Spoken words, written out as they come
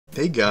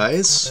Hey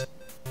guys,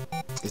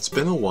 it's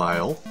been a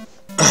while,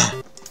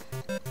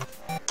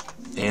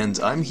 and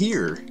I'm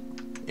here,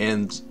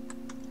 and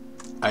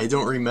I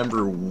don't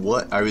remember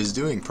what I was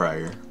doing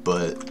prior,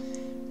 but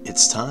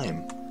it's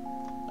time.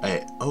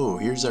 Oh,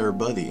 here's our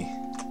buddy.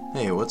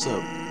 Hey, what's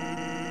up?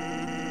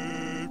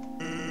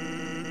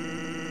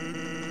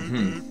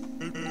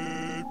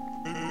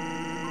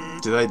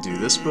 Did I do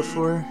this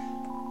before?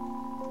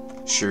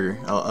 Sure,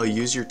 I'll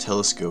use your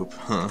telescope,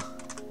 huh?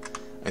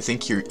 I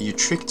think you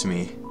tricked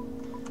me.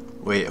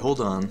 Wait, hold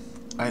on.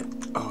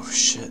 Oh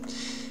shit.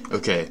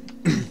 Okay.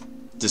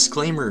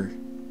 Disclaimer,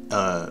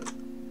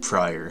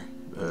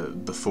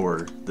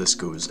 before this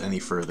goes any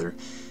further.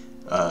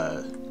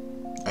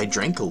 I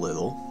drank a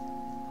little,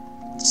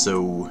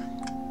 so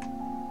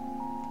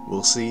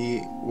we'll see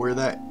where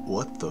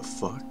what the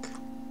fuck?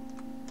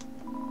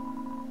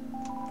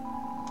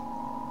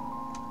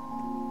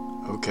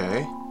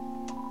 Okay.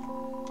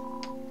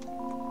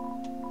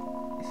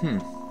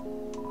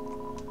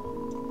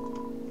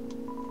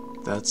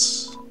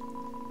 That's...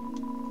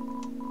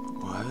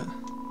 what?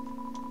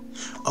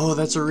 Oh,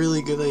 that's a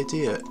really good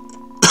idea.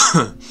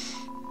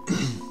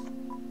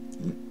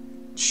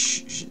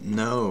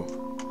 No.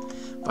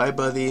 Bye,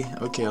 buddy.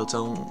 Okay, I'll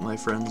tell my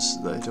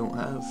friends that I don't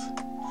have.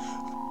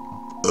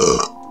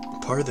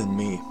 Pardon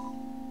me.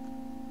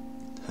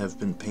 Have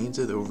been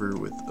painted over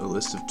with a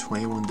list of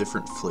 21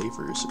 different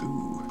flavors.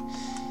 Ooh.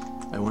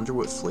 I wonder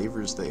what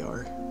flavors they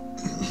are.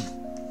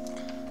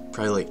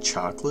 Probably like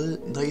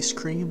chocolate, ice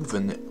cream,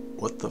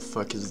 what the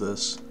fuck is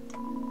this?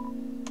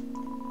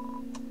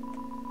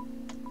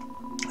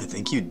 I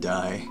think you'd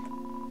die.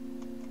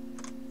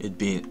 It'd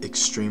be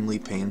extremely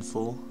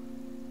painful.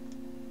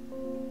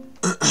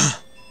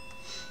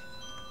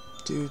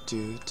 do.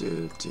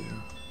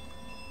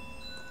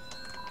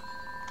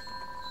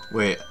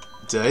 Wait,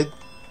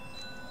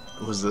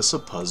 was this a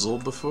puzzle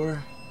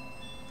before?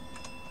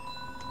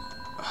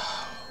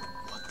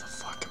 What the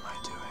fuck am I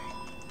doing?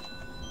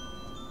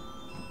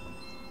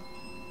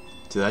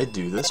 Did I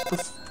do this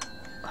before?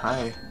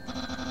 Hi.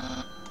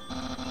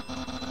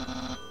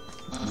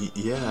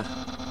 Yeah.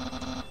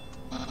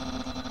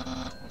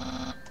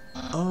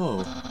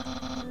 Oh.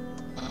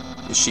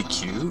 Is she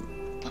cute?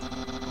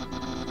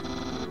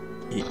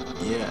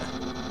 Yeah.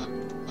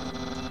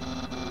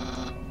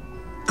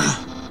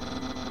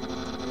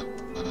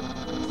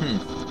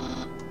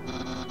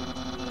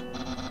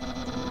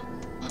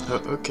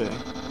 Oh, okay.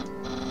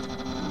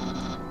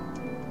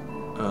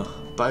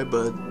 Bye,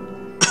 bud.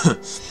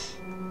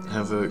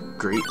 Have a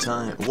great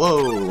time.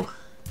 Whoa!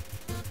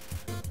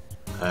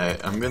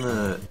 I'm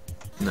gonna...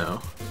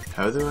 No.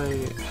 How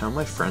am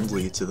I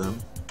friendly to them?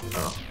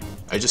 Oh.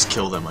 I just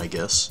kill them, I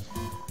guess.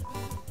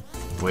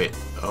 Wait.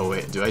 Oh,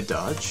 wait. Do I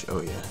dodge?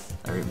 Oh, yeah.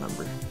 I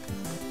remember.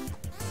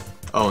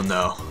 Oh,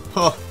 no.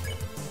 Oh!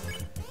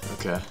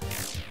 Okay.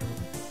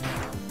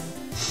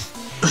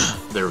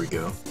 There we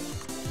go.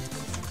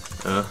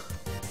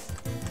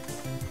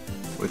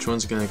 Which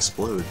one's gonna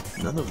explode?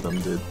 None of them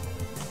did.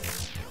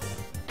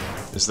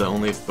 Is that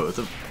only if both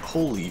of...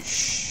 Holy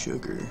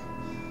sugar.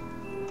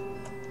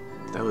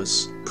 That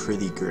was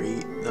pretty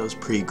great. That was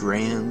pretty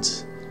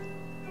grand.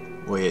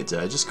 Wait, did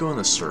I just go in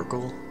a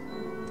circle?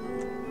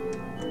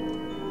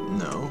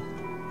 No.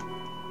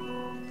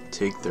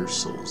 Take their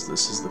souls.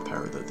 This is the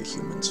power that the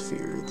humans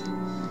feared.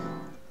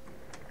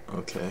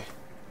 Okay.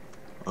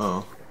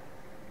 Oh.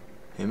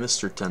 Hey,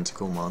 Mr.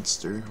 Tentacle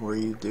Monster, what are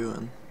you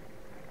doing?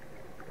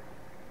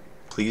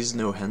 Please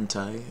no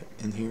hentai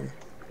in here.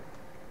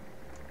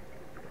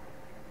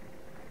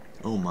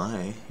 Oh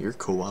my, you're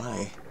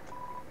kawaii.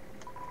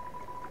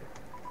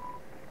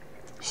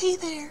 Hey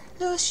there,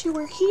 notice you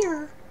were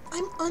here.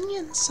 I'm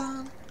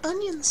Onion-san.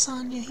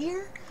 Onion-san, you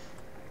hear?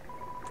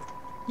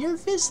 You're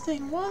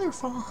visiting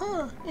Waterfall,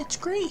 huh? It's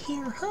great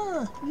here,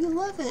 huh? You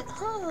love it,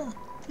 huh?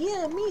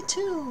 Yeah, me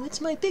too.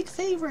 It's my big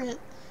favorite.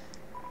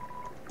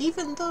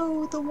 Even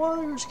though the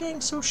water's getting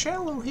so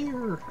shallow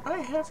here, I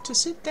have to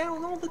sit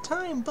down all the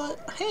time,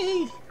 but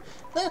hey,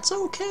 that's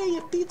okay,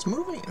 it beats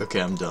moving. Okay,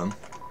 I'm done.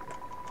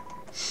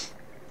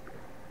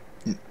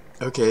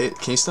 Okay,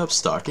 can you stop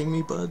stalking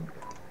me, bud?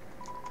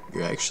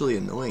 You're actually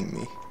annoying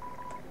me.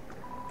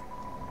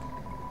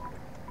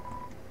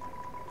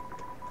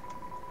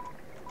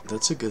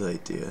 That's a good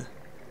idea.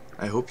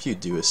 I hope you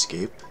do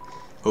escape.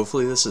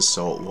 Hopefully this is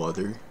salt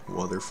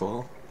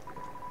waterfall.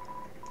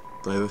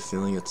 But I have a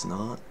feeling it's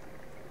not.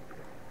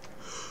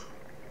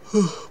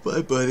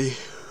 Bye, buddy.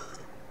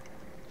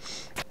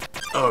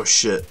 Oh,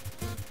 shit.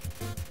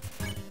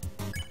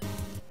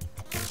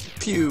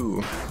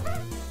 Pew!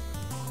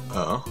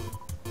 Oh.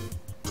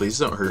 Please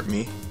don't hurt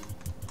me.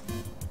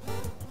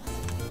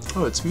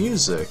 Oh, it's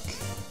music.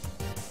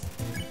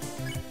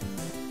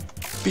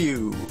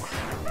 Pew!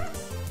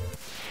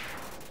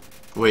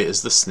 Wait,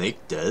 is the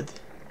snake dead?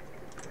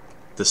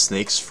 The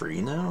snake's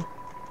free now?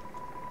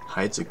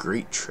 Hides a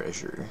great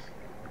treasure.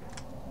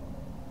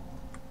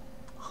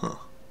 Huh.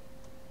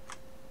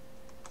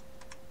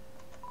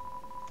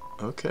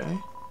 Okay.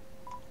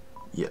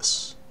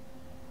 Yes.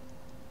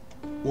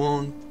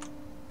 Won't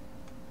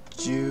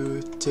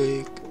you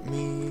take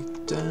me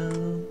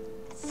down,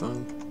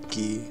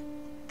 funky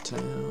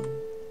town,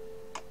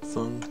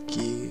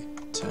 funky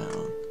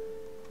town.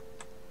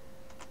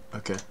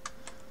 Okay,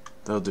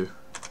 that'll do.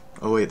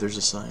 Oh wait, there's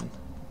a sign.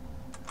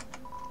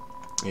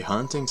 A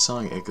haunting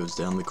song echoes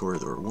down the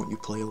corridor. Won't you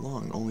play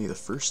along? Only the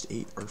first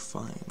 8 are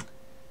fine.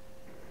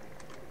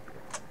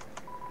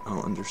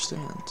 I'll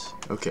understand.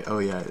 Okay, oh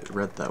yeah, I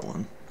read that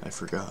one. I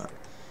forgot.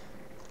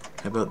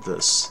 How about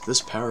this? This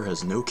power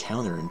has no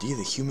counter. Indeed,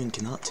 the human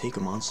cannot take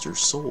a monster's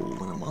soul.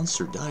 When a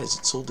monster dies,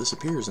 its soul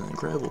disappears. An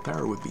incredible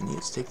power would be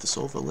needed to take the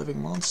soul of a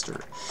living monster.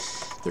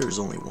 There is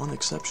only one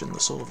exception, the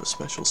soul of a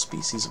special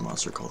species of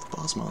monster called the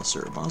boss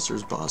monster. A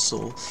monster's boss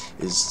soul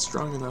is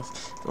strong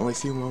enough. In only a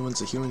few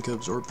moments, a human could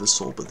absorb the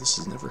soul, but this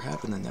has never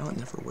happened, and now it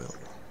never will.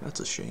 That's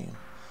a shame.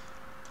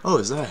 Oh,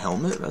 is that a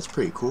helmet? That's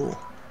pretty cool.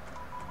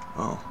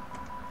 Oh.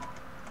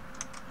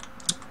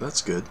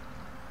 That's good.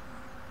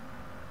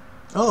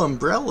 Oh,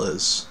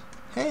 umbrellas.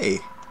 Hey.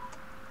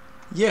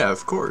 Yeah,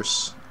 of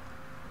course.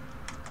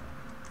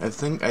 I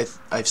think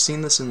I've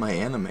seen this in my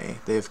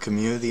anime. They have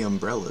community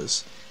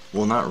umbrellas.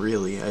 Well, not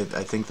really. I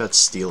think that's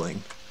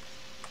stealing.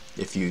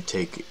 If you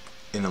take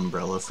an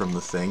umbrella from the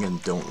thing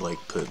and don't,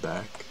 like, put it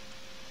back.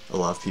 A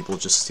lot of people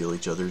just steal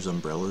each other's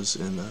umbrellas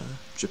in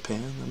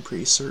Japan, I'm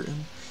pretty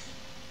certain.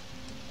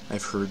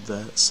 I've heard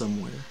that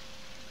somewhere.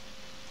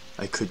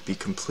 I could be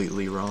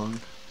completely wrong.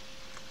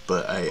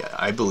 But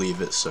I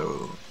believe it,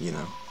 so, you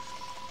know.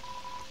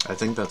 I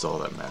think that's all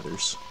that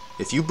matters.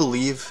 If you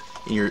believe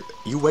in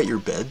you wet your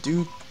bed,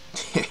 dude?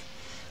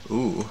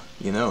 Ooh,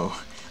 you know,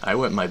 I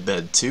wet my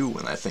bed too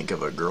when I think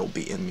of a girl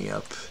beating me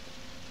up.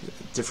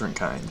 Different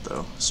kind,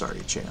 though.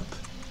 Sorry, champ.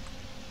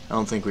 I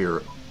don't think we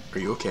were... Are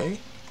you okay?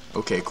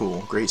 Okay,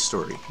 cool. Great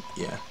story.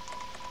 Yeah.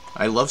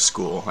 I love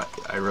school.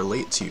 I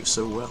relate to you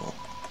so well.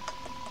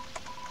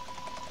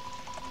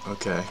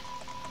 Okay.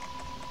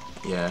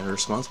 Yeah,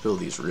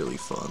 responsibility is really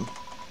fun.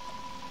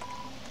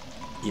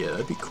 Yeah,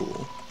 that'd be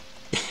cool.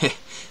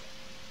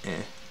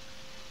 Eh.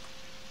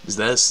 Is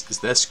that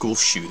a school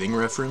shooting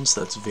reference?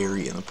 That's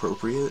very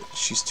inappropriate.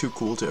 She's too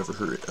cool to ever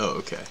hurt. Oh,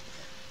 okay.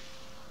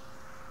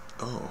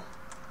 Oh.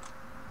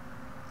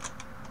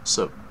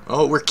 So,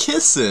 oh, we're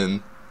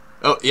kissing!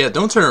 Oh, yeah,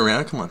 don't turn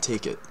around. Come on,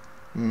 take it.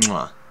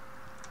 Mwah.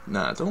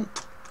 Nah, don't.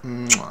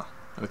 Mwah.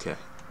 Okay.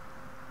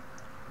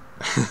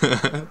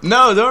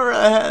 No, don't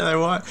run ahead. I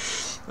want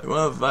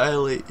to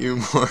violate you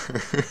more.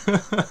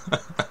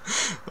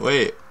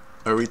 Wait,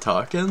 are we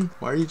talking?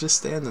 Why are you just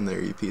standing there,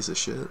 you piece of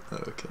shit?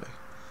 Oh, okay.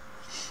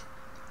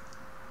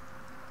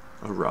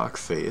 A rock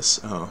face.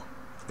 Oh,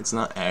 it's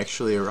not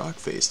actually a rock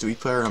face. Do we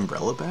put our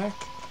umbrella back?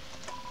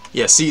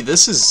 Yeah. See,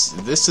 this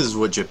is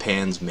what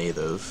Japan's made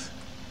of.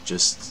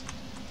 Just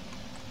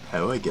how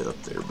do I get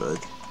up there, bud?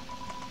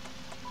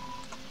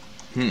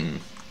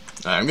 Alright,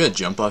 I'm gonna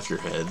jump off your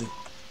head.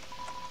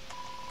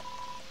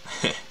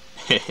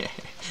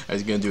 I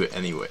was gonna do it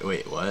anyway.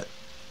 Wait, what?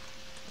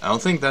 I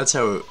don't think that's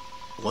how it...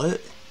 What?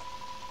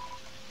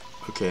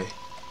 Okay.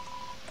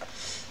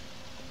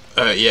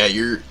 Yeah,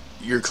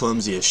 you're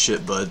clumsy as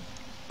shit, bud.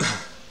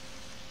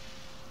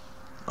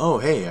 Oh,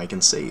 hey, I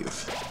can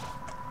save.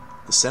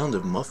 The sound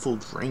of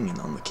muffled ringing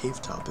on the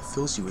cave top, it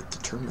fills you with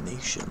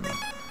determination.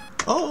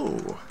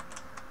 Oh!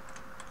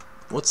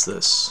 What's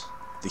this?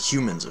 The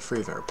humans,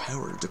 afraid of our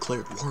power,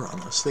 declared war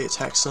on us. They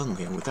attacked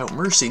suddenly and without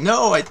mercy.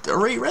 No, I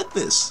already read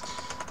this!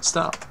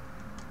 Stop.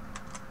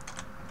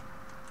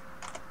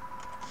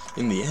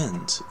 In the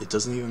end, it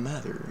doesn't even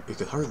matter. It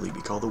could hardly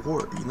be called a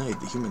war.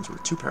 United, the humans were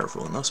too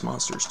powerful and us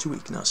monsters too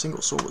weak. Not a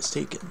single soul was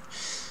taken.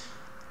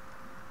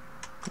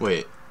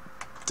 Wait,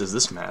 does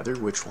this matter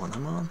which one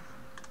I'm on?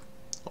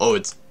 Oh,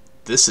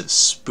 this is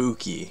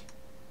spooky.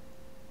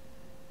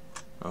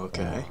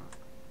 Okay.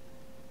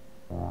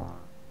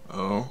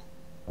 Oh.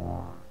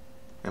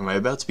 Am I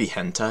about to be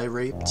hentai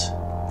raped?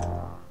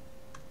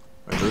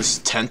 Are those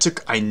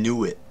I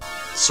knew it.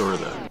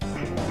 Sorta.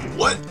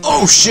 What?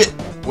 Oh shit!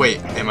 Wait,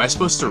 am I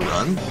supposed to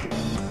run?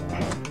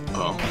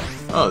 Oh.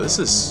 Oh, this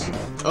is...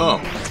 Oh.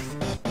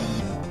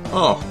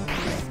 Oh.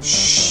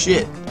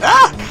 Shit.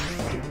 Ah!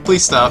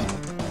 Please stop.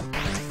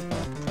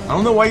 I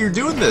don't know why you're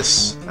doing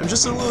this. I'm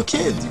just a little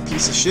kid, you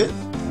piece of shit.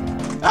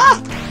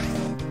 Ah!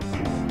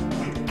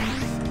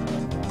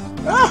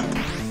 Ah!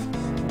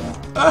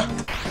 Ah!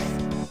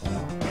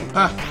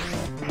 Ah!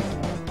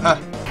 Ah!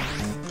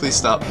 Please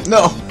stop.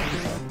 No!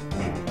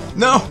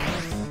 No!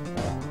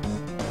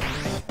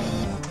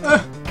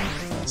 Ah!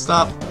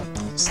 Stop.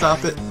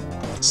 Stop it.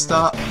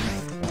 Stop.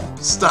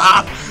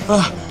 Stop!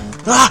 Ah!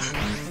 Ah!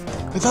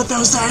 I thought that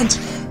was the end!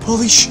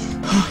 Holy sh...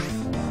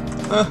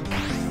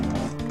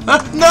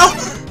 No!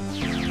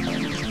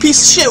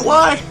 Piece of shit,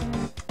 why?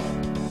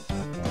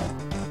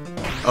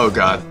 Oh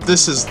god,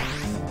 this is...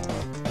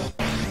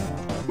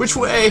 Which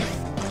way?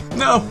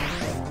 No!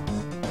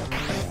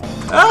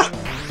 Ah!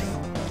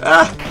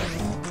 Ah!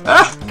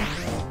 Ah!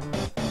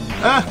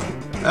 Ah!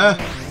 Ah!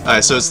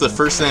 Alright, so it's the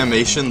first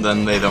animation,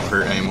 then they don't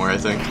hurt anymore, I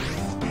think.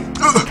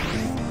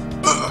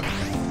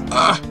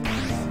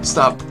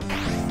 Stop.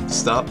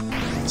 Stop.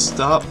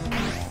 Stop.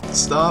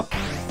 Stop.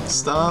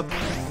 Stop.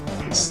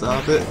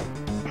 Stop it.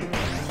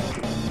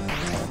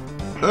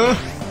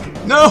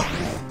 No!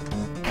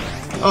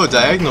 Oh,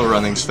 diagonal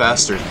running's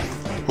faster.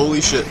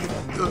 Holy shit.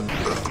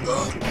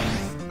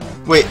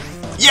 Wait.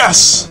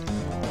 Yes!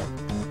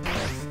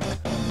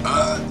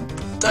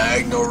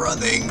 Diagonal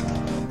running.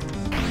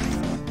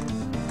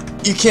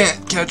 You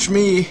can't catch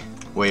me.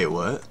 Wait,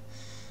 what?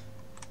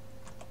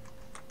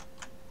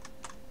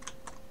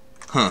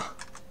 Huh.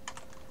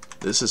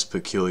 This is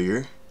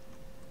peculiar.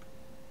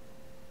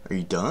 Are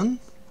you done?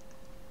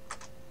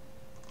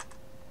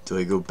 Do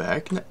I go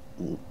back now?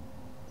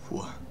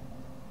 What?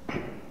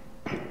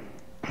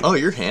 Oh,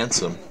 you're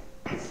handsome.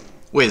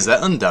 Wait, is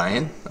that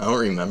Undying? I don't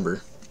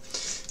remember.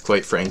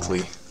 Quite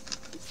frankly.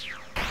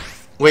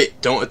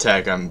 Wait, don't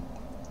attack.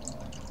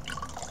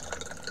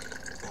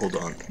 Hold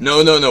on.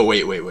 No, no, no,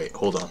 wait.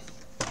 Hold on.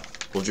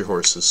 Hold your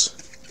horses.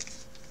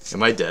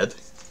 Am I dead?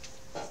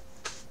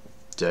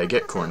 Did I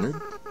get cornered?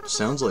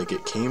 Sounds like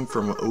it came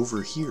from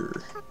over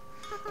here.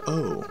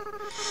 Oh.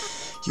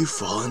 You've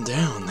fallen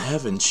down,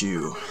 haven't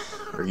you?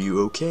 Are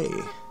you okay?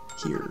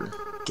 Here,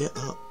 get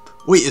up.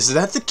 Wait, is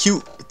that the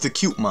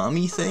cute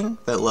mommy thing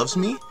that loves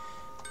me?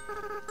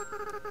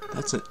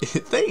 That's a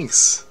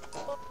thanks.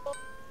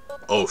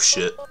 Oh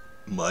shit.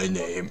 My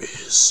name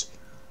is...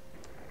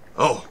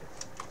 Oh.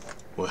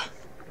 What?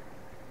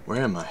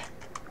 Where am I?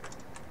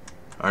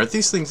 Aren't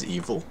these things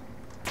evil?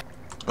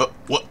 Oh,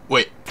 what?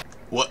 Wait.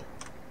 What?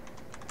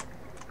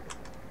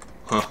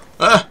 Huh.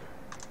 Ah!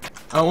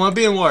 I don't want to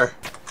be in war.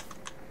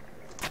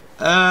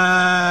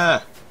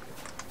 I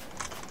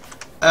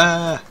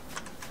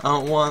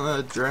don't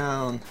want to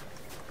drown.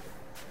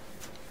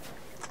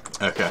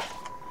 Okay.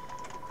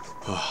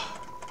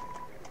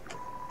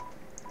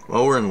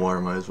 Well, we're in war,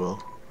 might as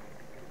well.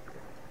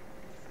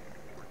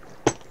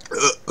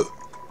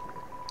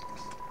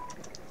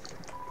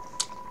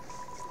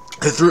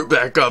 I threw it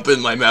back up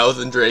in my mouth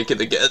and drank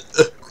it again.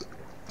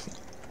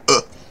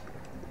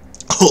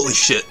 Holy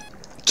shit.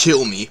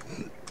 Kill me.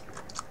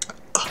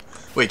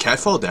 Wait, can I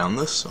fall down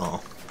this?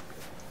 Oh.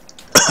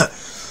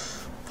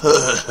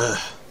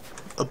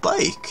 A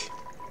bike.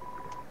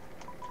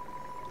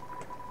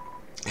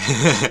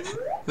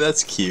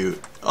 That's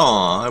cute.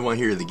 Aw, I want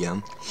to hear it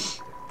again.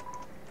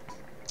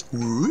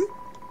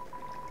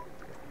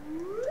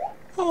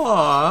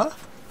 Aw,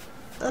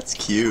 that's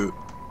cute.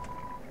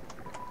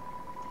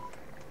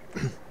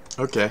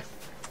 Okay.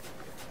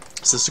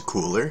 Is this a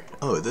cooler?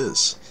 Oh, it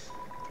is.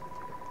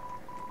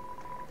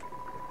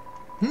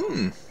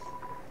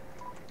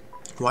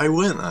 Why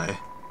wouldn't I?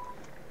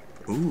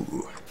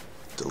 Ooh,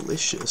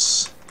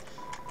 delicious.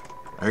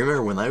 I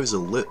remember when I was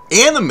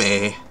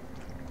anime!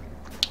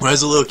 When I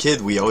was a little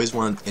kid, we always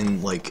wanted,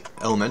 in like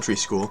elementary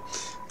school,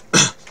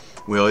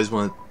 we always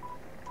wanted,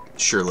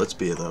 sure, let's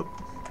beat it up.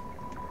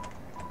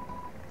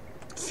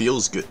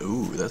 Feels good.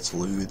 Ooh, that's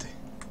lewd.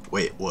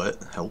 Wait,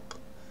 what? Help.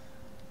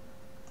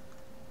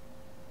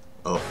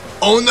 Oh.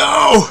 Oh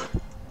no!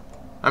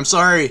 I'm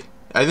sorry.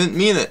 I didn't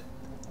mean it.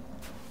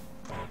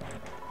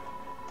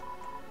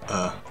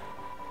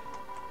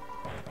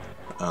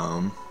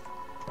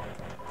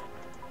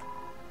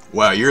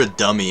 Wow, you're a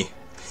dummy.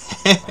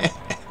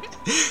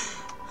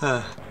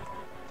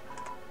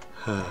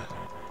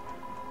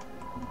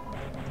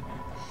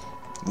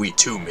 We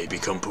too may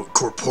become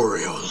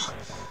corporeal.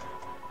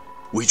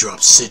 We drop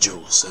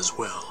sigils as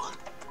well,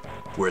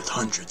 worth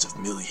hundreds of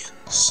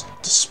millions.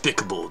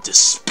 Despicable,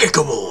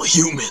 despicable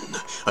human!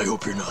 I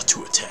hope you're not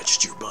too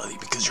attached to your body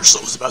because your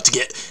soul's about to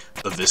get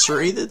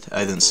eviscerated?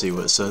 I didn't see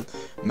what it said.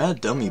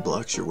 Mad dummy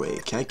blocks your way.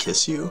 Can I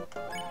kiss you?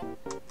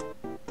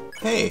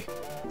 Hey.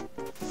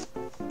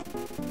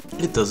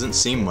 It doesn't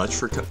seem much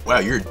for wow,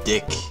 you're a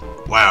dick.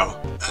 Wow.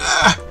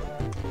 Ah!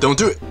 Don't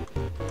do it!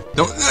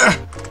 Don't...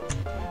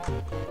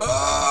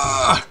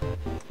 Ah!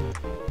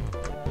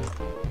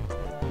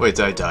 Wait,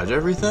 did I dodge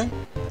everything?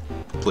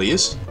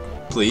 Please?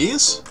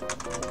 Please?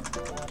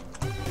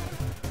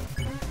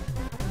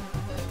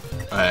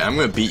 Alright, I'm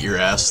gonna beat your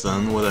ass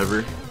then,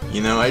 whatever. You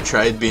know, I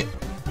tried being...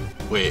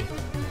 Wait.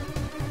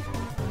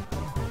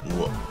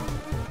 What?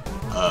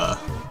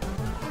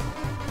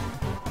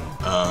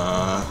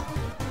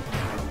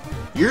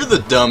 You're the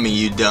dummy,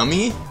 you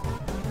dummy!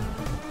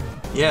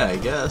 Yeah, I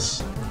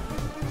guess.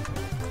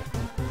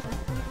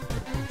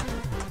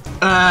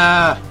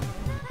 Ah!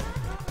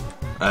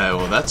 Alright,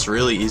 well that's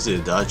really easy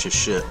to dodge his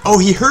shit. Oh,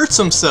 he hurts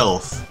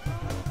himself!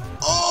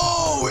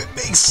 Oh, it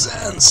makes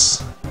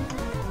sense!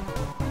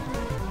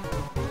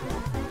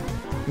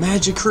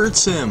 Magic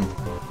hurts him!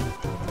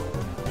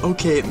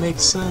 Okay, it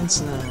makes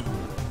sense now.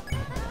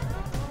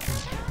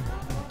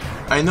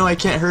 I know I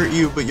can't hurt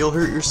you, but you'll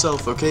hurt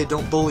yourself, okay?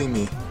 Don't bully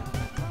me.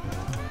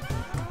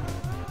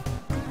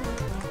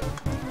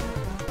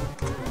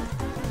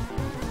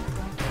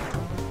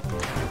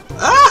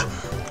 Ah!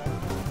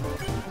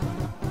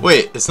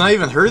 Wait, it's not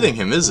even hurting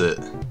him, is it?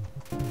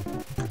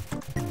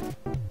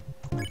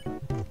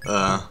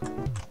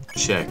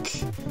 Check.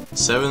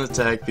 7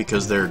 attack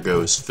because they're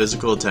ghosts.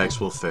 Physical attacks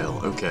will fail.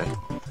 Okay.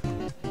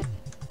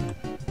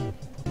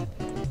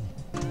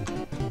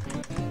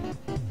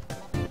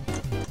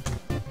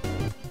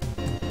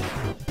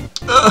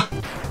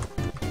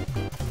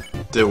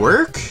 Did it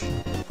work?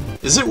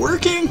 Is it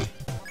working?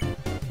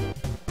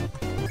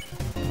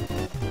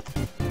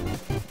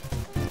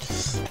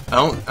 I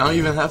don't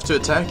even have to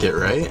attack it,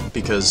 right?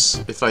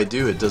 Because if I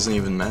do, it doesn't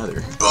even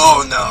matter.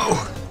 Oh no!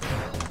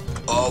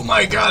 Oh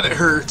my god, it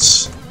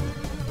hurts!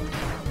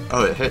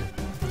 Oh, it hit.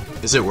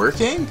 Is it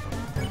working?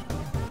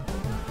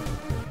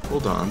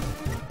 Hold on.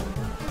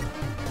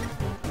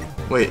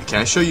 Wait,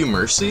 can I show you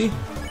mercy?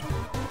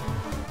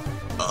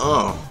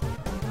 Oh.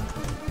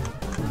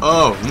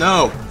 Oh,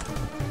 no!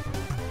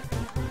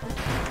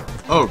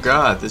 Oh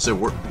god, does it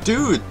work?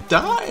 Dude,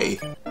 die!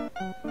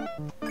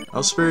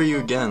 I'll spare you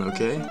again,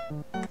 okay?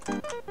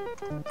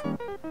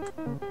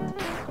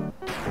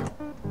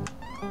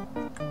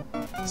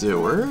 Does it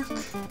work?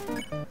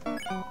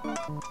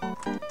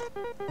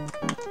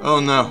 Oh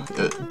no.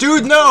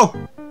 Dude, no!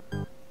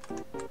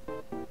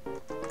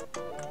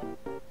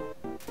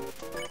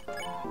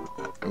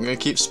 I'm gonna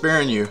keep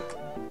sparing you.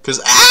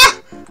 Cause,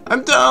 ah!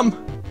 I'm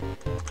dumb!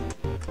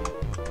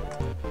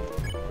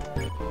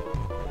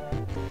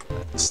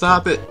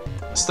 Stop it.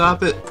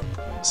 Stop it.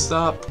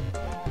 Stop.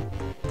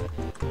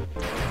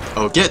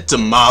 Oh, get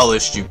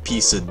demolished, you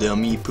piece of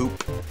dummy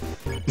poop.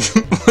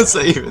 What's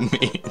that even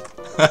mean?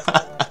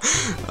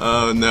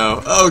 Oh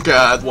no. Oh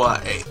god,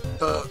 why?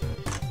 Oh,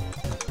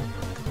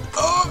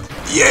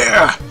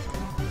 yeah!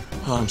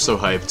 Oh, I'm so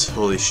hyped.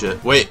 Holy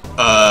shit. Wait,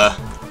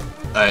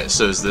 alright,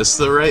 so is this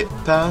the right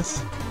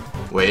path?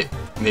 Wait,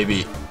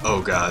 maybe.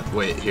 Oh god,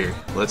 wait, here.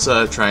 Let's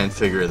try and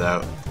figure it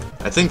out.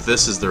 I think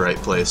this is the right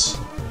place.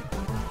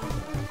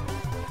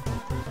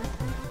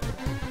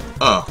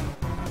 Oh,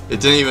 it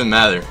didn't even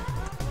matter.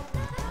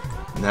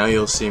 Now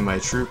you'll see my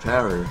true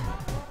power.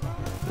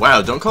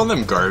 Wow, don't call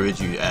them garbage,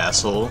 you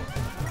asshole.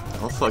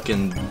 I'll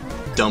fucking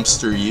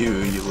dumpster you,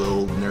 you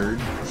little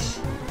nerd.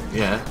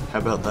 Yeah, how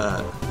about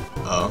that?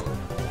 Oh.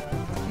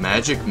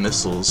 Magic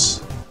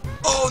missiles.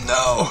 Oh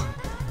no!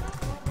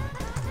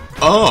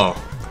 Oh!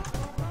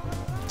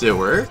 Did it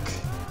work?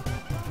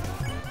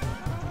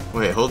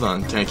 Wait, hold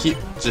on. Can I keep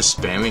just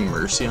spamming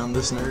mercy on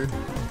this nerd?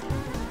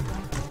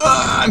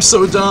 I'm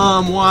so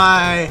dumb!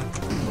 Why?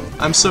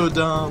 I'm so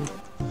dumb.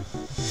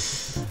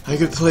 I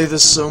could play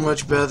this so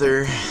much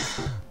better.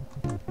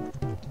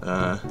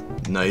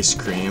 Nice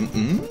cream.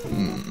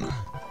 Mmm.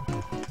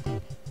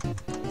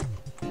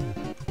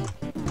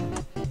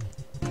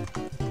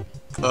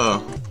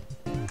 Oh.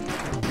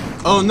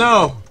 Oh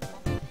no!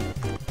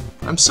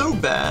 I'm so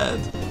bad.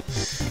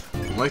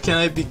 Why can't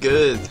I be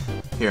good?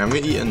 Here, I'm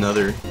gonna eat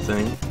another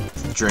thing.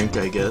 Drink,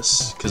 I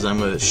guess, because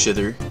I'm a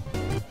shitter.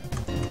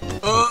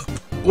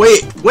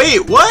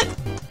 Wait, what?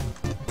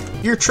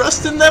 You're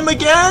trusting them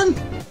again?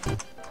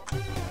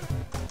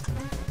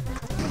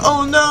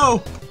 Oh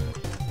no!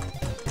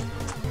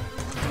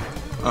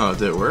 Oh,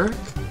 did it work?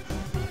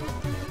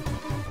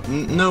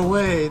 No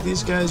way,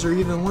 these guys are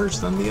even worse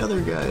than the other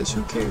guys.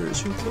 Who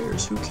cares? Who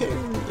cares? Who cares?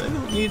 I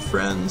don't need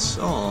friends.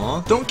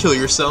 Aw, don't kill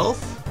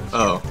yourself.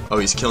 Oh,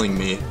 he's killing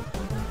me.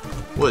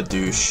 What a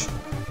douche.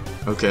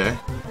 Okay.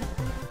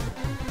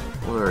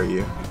 Where are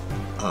you?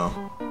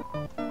 Oh.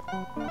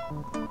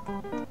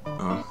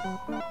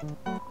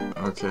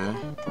 Okay.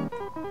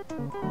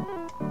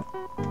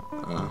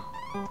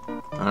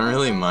 I don't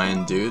really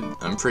mind, dude.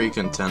 I'm pretty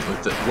content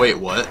with it. Wait,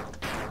 what?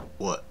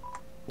 What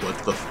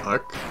the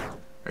fuck?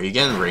 Are you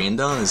getting rained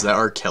on? Is that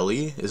R.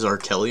 Kelly? Is R.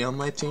 Kelly on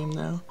my team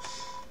now?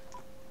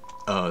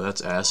 Oh,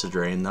 that's acid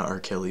rain, not R.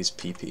 Kelly's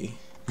pee-pee.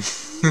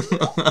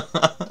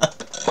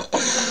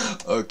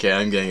 Okay,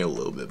 I'm getting a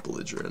little bit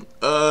belligerent.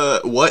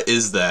 What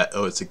is that?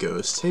 Oh, it's a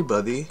ghost. Hey,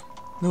 buddy.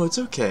 No, it's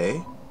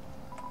okay.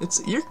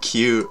 You're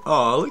cute.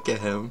 Aw, look at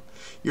him.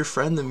 Your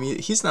friend to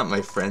me. He's not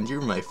my friend.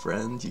 You're my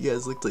friend. You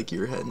guys looked like you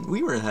were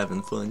we weren't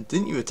having fun.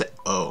 Didn't you attack?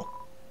 Oh.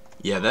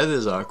 Yeah, that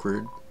is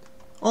awkward.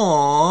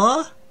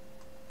 Aww.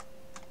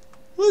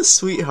 What a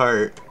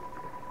sweetheart.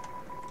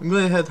 I'm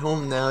gonna head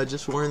home now,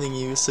 just warning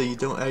you so you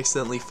don't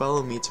accidentally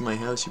follow me to my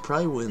house. You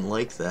probably wouldn't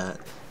like that.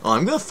 Oh,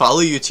 I'm gonna follow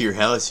you to your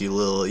house, you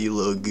little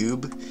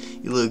goob.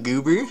 You little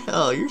goober.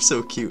 Oh, you're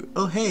so cute.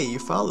 Oh, hey, you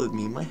followed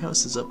me. My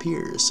house is up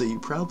here, so you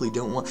probably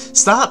don't want—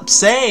 Stop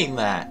saying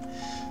that!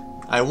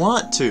 I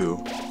want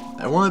to.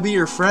 I want to be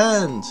your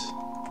friend.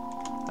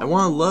 I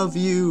want to love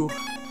you.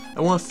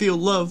 I want to feel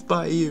loved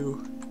by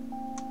you.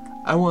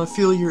 I want to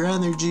feel your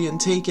energy and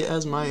take it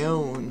as my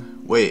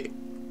own. Wait,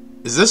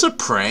 is this a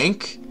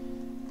prank?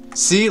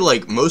 See,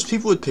 like, most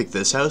people would pick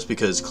this house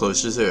because it's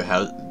closer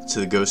to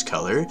the ghost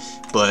color,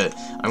 but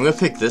I'm gonna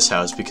pick this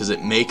house because it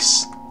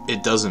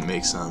doesn't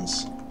make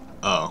sense.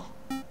 Oh.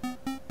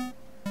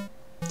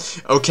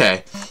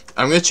 Okay,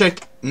 I'm gonna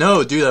check—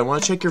 No, dude, I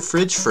want to check your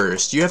fridge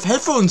first. You have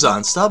headphones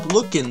on. Stop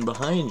looking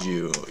behind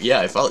you.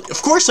 Yeah,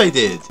 of course I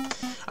did.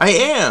 I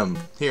am.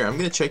 Here, I'm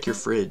gonna check your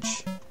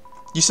fridge.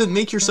 You said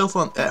make yourself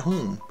at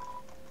home.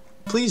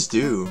 Please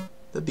do.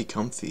 That'd be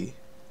comfy.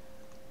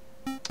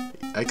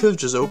 I could have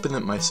just opened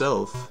it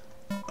myself.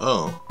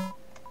 Oh.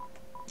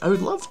 I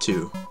would love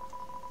to.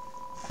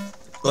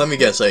 Let me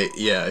guess. I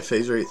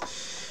phase right.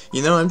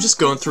 You know, I'm just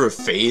going through a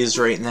phase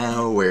right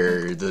now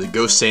where the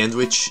ghost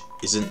sandwich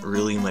isn't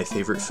really my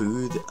favorite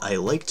food. I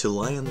like to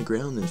lie on the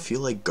ground and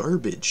feel like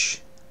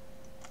garbage.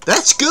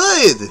 That's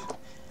good!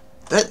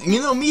 That, you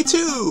know, me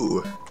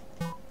too!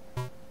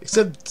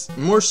 Except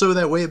more so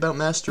that way about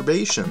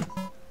masturbation.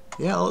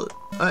 Yeah,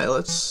 alright,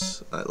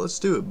 let's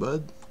do it,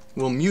 bud.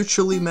 We'll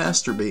mutually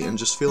masturbate and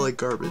just feel like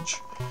garbage.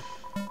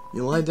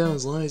 You lie down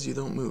as long as you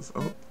don't move.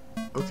 Oh,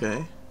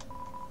 okay.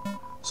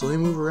 So they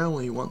move around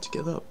when you want to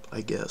get up,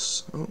 I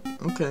guess. Oh,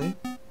 okay.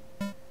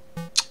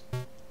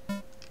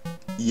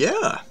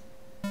 Yeah.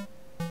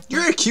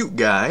 You're a cute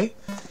guy.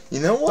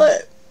 You know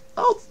what?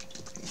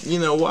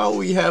 While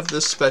we have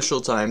this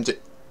special time to...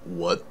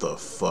 What the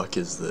fuck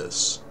is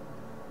this?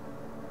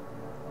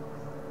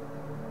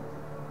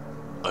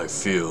 I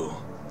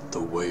feel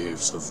the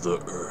waves of the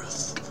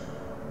earth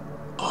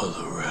all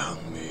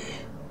around me.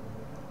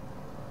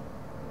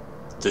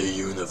 The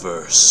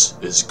universe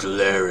is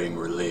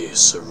glaringly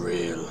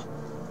surreal,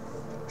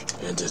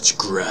 and it's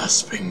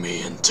grasping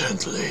me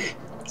intently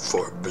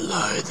for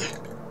blood.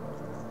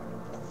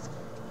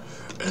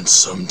 And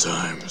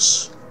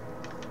sometimes...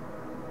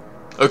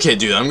 Okay,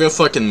 dude, I'm gonna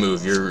fucking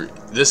move.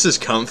 This is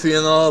comfy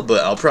and all,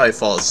 but I'll probably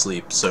fall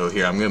asleep. So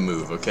here, I'm gonna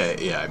move, okay?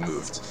 Yeah, I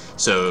moved.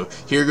 So,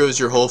 here goes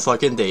your whole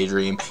fucking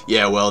daydream.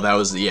 Yeah, well,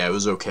 it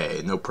was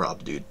okay. No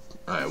problem, dude.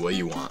 Alright, what do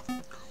you want?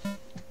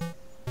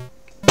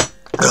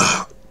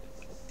 Ugh.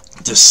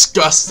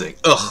 Disgusting.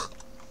 Ugh.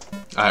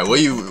 Alright,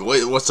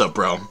 what's up,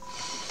 bro?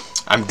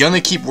 I'm gonna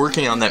keep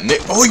working on that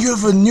Oh, you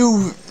have a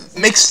new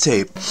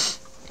mixtape.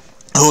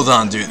 Hold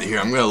on, dude. Here,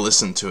 I'm gonna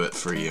listen to it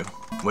for you.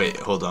 Wait,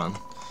 hold on.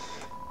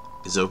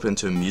 Is open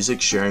to a music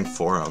sharing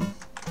forum.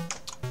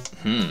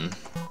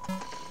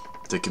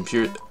 The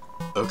computer...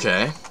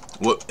 Okay.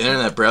 What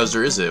internet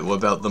browser is it? What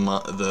about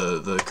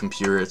the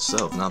computer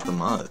itself, not the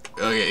mod?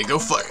 Okay, go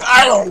fuck...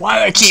 I don't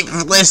wanna keep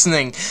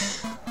listening!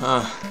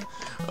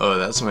 Oh,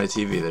 that's my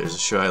TV. There's a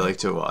show I like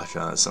to watch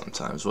on it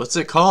sometimes. What's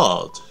it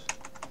called?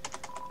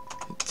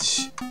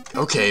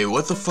 Okay,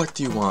 what the fuck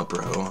do you want,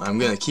 bro? I'm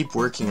gonna keep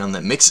working on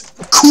that mix...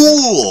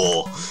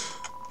 Cool!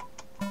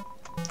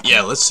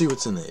 Yeah, let's see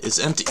what's in it. It's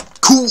empty.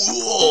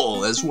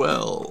 Cool as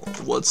well.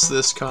 What's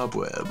this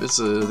cobweb? There's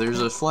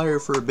a flyer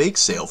for a bake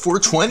sale.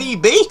 420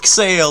 bake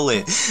sale.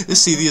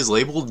 This CD is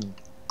labeled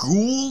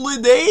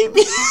Ghouladay.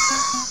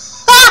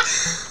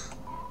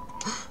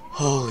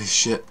 Holy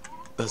shit,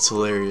 that's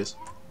hilarious.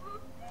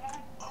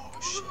 Oh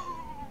shit,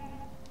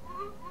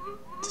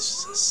 this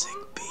is a sick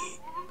beat.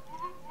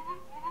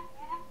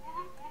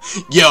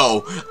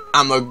 Yo,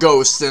 I'm a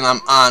ghost and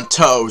I'm on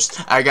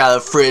toast. I got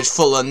a fridge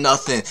full of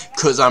nothing,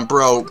 cause I'm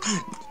broke.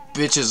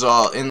 Bitches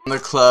all in the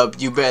club,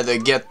 you better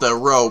get the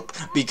rope,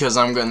 because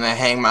I'm gonna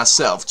hang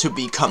myself to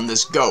become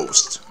this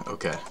ghost.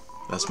 Okay,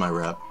 that's my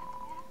rap.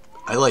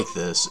 I like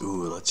this.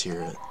 Ooh, let's hear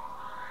it.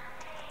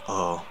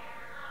 Oh.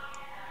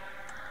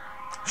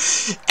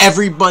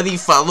 Everybody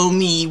follow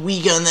me,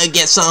 we gonna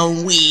get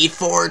some weed.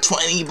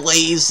 420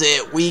 blaze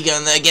it, we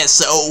gonna get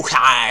so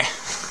high.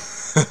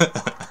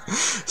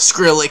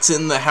 Skrillex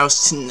in the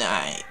house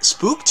tonight.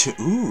 Spooked.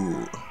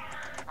 Ooh.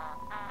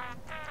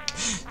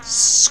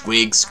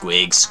 Squig,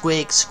 squig,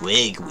 squig,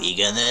 squig. We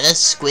gonna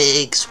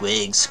squig,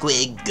 squig,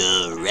 squig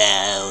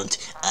around.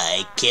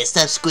 I can't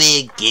stop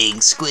squigging,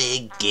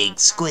 squigging,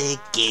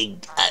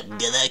 squigging. I'm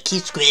gonna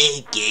keep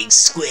squigging,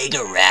 squig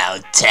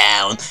around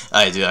town.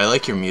 Alright, dude, I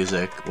like your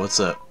music. What's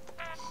up?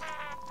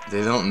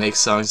 They don't make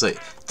songs like...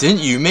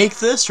 Didn't you make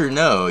this or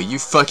no? You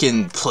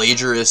fucking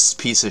plagiarist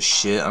piece of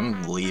shit.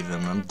 I'm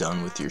leaving. I'm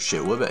done with your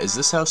shit. What about... Is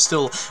this house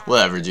still...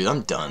 Whatever, dude.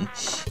 I'm done.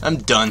 I'm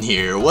done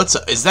here. What's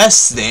up? Is that a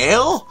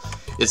snail?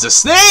 It's a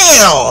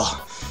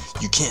snail!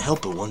 You can't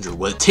help but wonder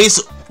what it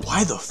tastes...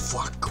 Why the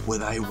fuck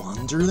would I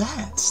wonder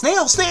that?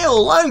 Snail, snail,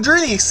 a long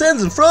journey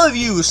extends in front of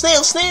you.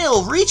 Snail,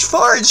 snail, reach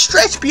far and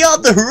stretch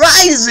beyond the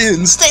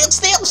horizon. Snail,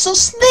 snail, so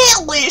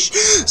snailish.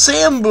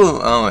 Sam boom.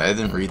 Oh, I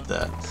didn't read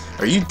that.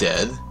 Are you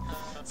dead?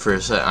 For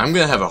a sec, I'm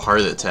gonna have a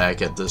heart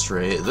attack at this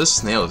rate. This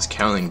snail is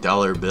counting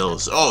dollar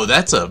bills. Oh,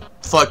 that's a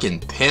fucking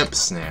pimp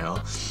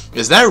snail.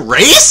 Is that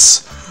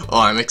race?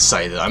 Oh, I'm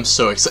excited. I'm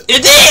so excited.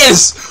 It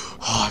is!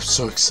 Oh, I'm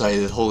so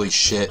excited. Holy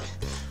shit.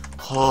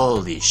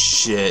 Holy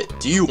shit.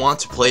 Do you want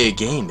to play a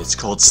game? It's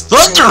called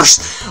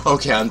Thunders!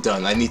 Okay, I'm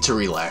done. I need to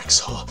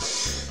relax. Oh.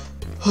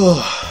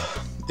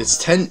 It's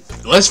 10.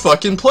 Let's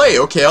fucking play.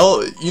 Okay,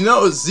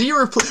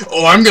 zero play.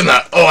 Oh, I'm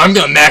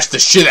gonna mash the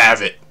shit out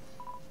of it.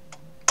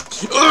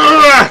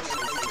 Ugh!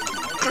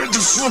 Get the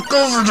fuck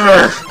over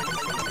there!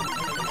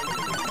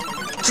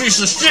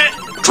 Piece of shit!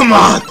 Come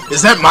on!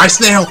 Is that my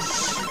snail?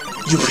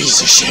 You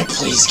piece of shit,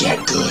 please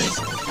get good.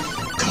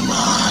 Come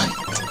on.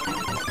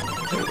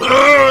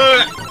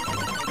 Ugh!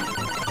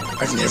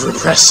 I've never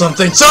pressed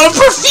something so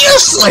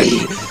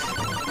profusely!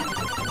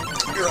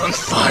 You're on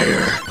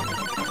fire.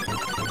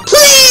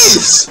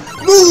 Please!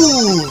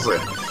 Move!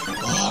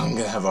 Oh, I'm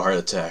gonna have a heart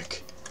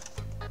attack.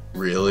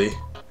 Really?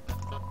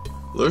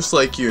 Looks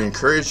like you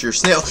encouraged your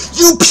snail.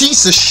 You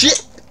piece of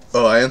shit!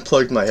 Oh, I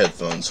unplugged my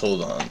headphones.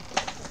 Hold on.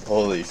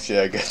 Holy shit,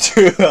 I got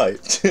too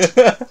hyped.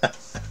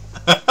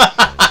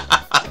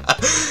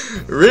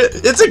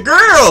 It's a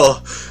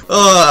girl!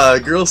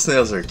 Girl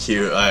snails are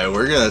cute. Alright,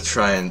 we're gonna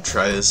try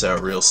this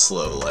out real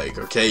slow, like,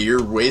 okay?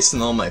 You're wasting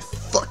all my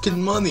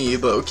fucking money,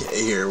 but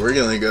okay, here, we're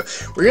gonna do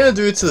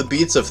it to the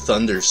beats of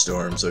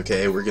thunderstorms,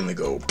 okay? We're gonna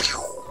go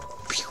pew,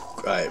 pew.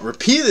 Alright,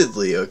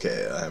 repeatedly,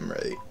 okay, I'm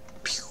ready.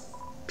 Pew,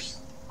 pew.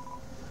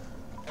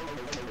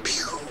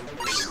 Pew,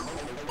 pew, pew.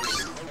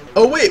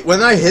 Oh wait,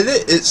 when I hit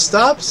it, it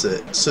stops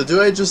it. So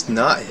do I just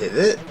not hit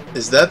it?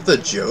 Is that the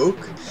joke?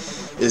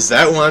 Is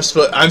that what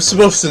I'm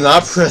supposed to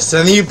not press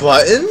any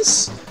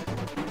buttons?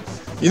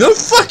 You know,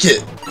 fuck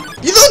it!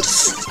 You don't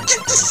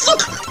get the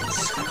fuck!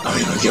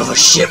 I don't give a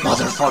shit,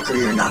 motherfucker,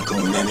 you're not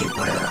going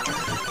anywhere.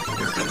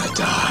 You're gonna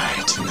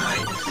die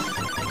tonight.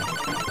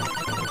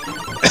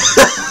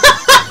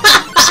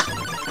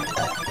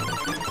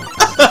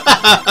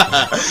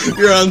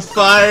 You're on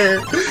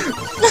fire!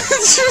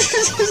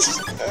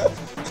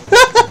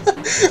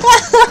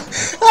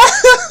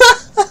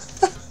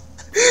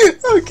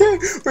 Okay,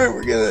 right,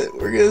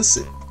 we're gonna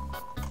see.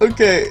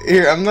 Okay,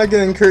 here, I'm not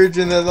gonna encourage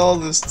it at all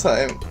this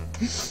time.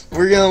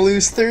 We're gonna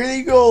lose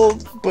 30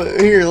 gold,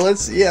 but here,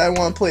 I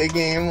wanna play a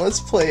game. Let's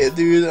play it,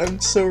 dude. I'm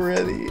so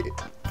ready.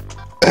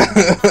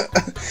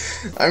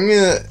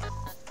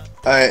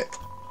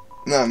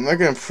 No, I'm not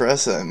gonna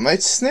press it. My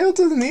snail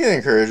doesn't need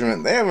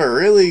encouragement. They have a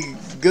really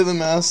good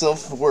amount of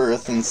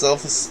self-worth and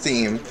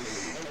self-esteem.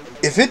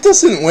 If it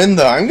doesn't win,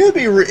 though, I'm gonna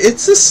be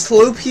it's a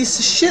slow piece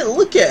of shit.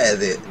 Look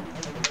at it.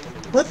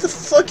 What the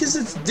fuck is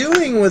it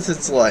doing with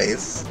its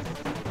life?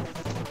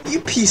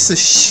 You piece of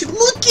shit.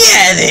 Look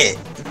at it!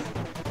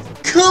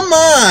 Come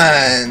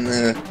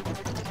on!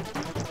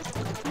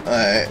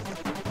 Alright.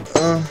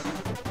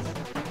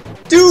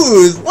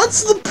 Dude,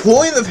 what's the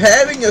point of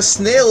having a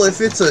snail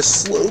if it's a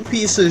slow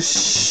piece of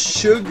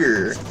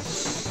sugar?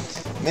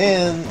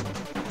 Man,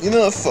 you know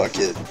what? Fuck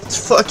it.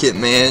 Fuck it,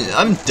 man.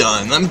 I'm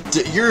done.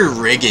 You're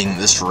rigging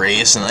this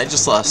race, and I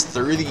just lost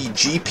 30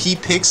 GP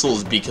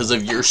pixels because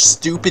of your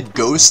stupid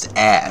ghost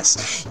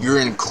ass. Your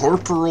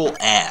incorporeal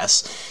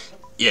ass.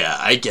 Yeah,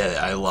 I get it.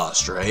 I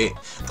lost, right?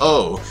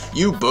 Oh,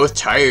 you both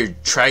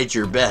tried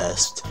your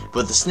best,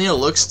 but the snail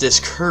looks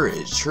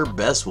discouraged. Her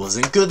best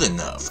wasn't good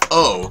enough.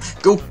 Oh,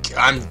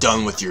 I'm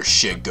done with your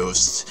shit,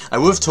 ghost. I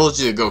would have told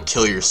you to go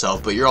kill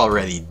yourself, but you're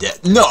already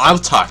dead. No, I'll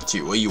talk to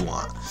you. What do you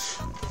want?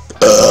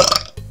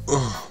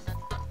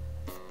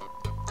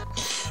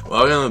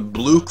 Welcome to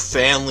Bluke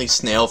Family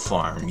Snail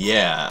Farm.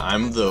 Yeah,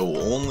 I'm the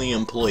only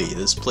employee.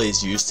 This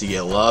place used to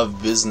get a lot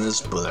of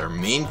business, but our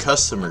main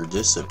customer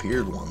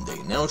disappeared one day.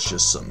 Now it's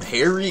just some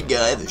hairy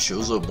guy that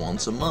shows up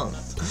once a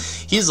month.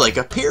 He's like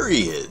a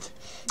period.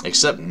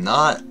 Except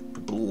not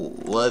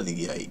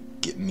bloody. I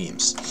get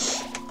memes.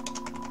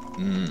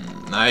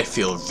 I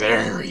feel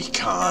very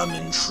calm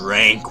and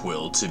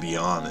tranquil, to be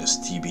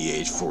honest.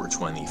 TBH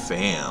 420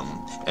 fam.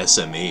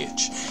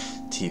 SMH.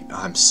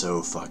 I'm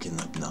so fucking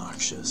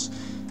obnoxious.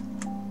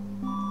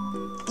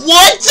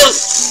 What the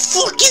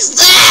fuck is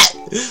that?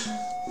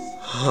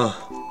 Huh.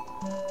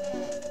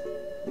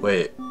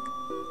 Wait.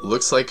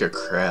 Looks like a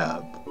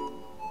crab.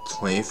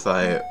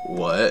 25.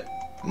 What?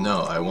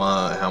 No, I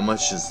want. How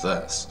much is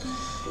this?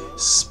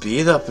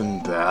 Speed up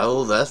in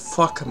battle? That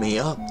fuck me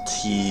up.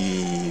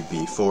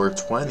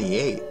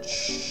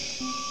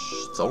 TB420H.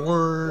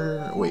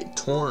 Thorn. Wait,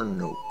 torn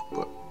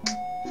notebook.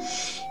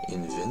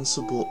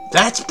 Invincible.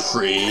 That's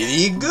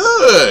pretty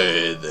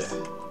good!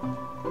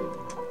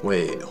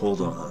 Wait,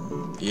 hold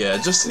on. Yeah,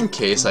 just in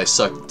case I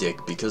suck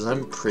dick, because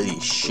I'm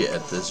pretty shit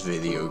at this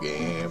video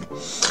game.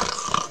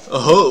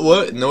 Oh,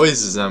 what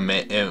noises am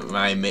I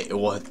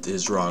what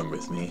is wrong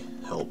with me?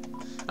 Help.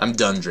 I'm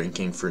done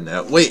drinking for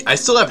now. Wait, I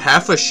still have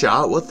half a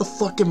shot? What the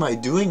fuck am I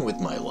doing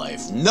with my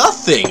life?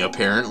 Nothing,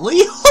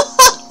 apparently!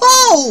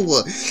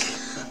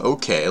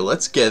 Okay,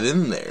 let's get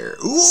in there.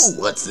 Ooh,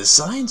 what's this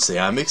sign say?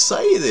 I'm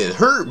excited.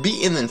 Hurt,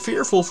 beaten, and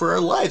fearful for our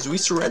lives, we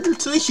surrender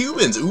to the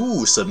humans.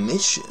 Ooh,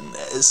 submission.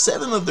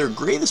 7 of their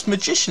greatest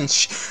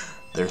magicians.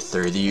 They're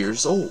 30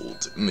 years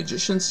old.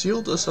 Magicians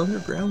sealed us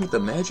underground with a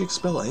magic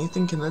spell.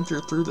 Anything can enter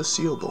through the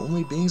seal, but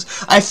only beings.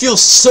 I feel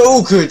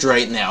so good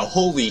right now.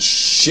 Holy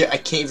shit, I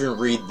can't even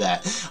read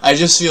that. I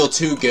just feel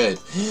too good.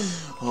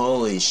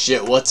 Holy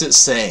shit, what's it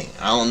saying?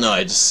 I don't know,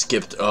 I just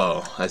skipped.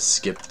 Oh, I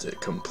skipped it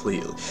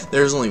completely.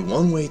 There's only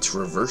one way to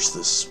reverse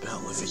this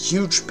spell. If a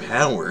huge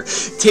power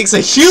takes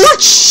a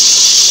huge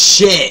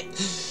shit.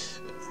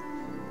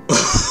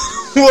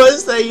 What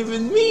does that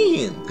even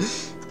mean?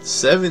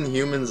 7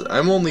 humans.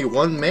 I'm only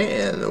one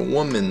man. A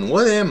woman.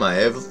 What am I? I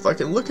have a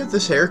fucking. Look at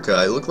this haircut.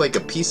 I look like a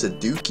piece of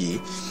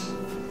dookie.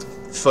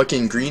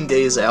 Fucking Green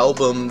Day's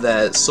album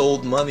that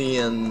sold money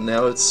and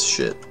now it's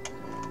shit.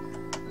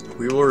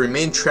 We will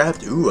remain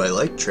trapped. Ooh, I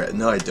like trap.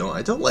 No, I don't.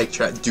 I don't like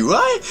trap. Do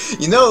I?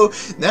 You know,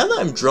 now that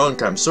I'm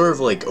drunk, I'm sort of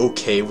like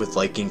okay with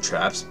liking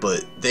traps,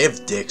 but they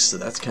have dicks, so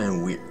that's kind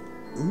of weird.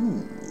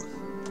 Ooh.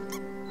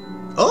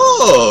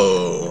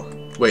 Oh!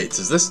 Wait,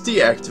 does this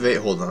deactivate?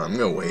 Hold on, I'm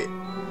gonna wait.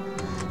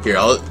 Here,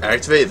 I'll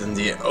activate then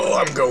oh,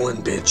 I'm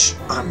going, bitch.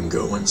 I'm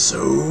going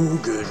so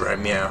good right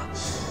now.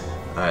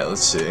 Alright,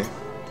 let's see.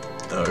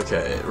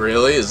 Okay,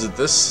 really? Is it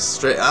this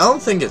straight? I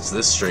don't think it's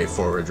this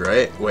straightforward,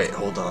 right? Wait,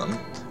 hold on.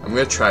 I'm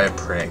gonna try a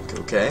prank,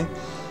 okay?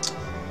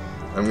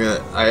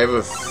 I have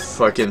a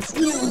fucking...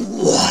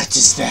 What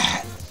is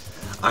that?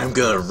 I'm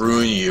gonna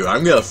ruin you.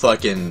 I'm gonna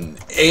fucking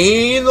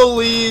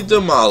anally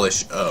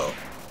demolish... Oh.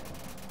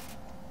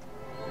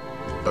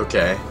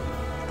 Okay.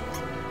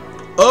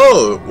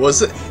 Oh,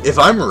 was it? If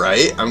I'm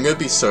right, I'm gonna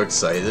be so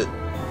excited.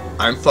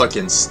 I'm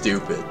fucking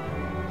stupid.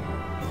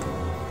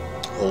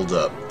 Hold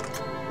up.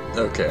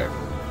 Okay.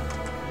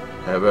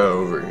 How about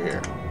over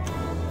here?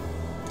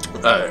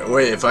 Alright,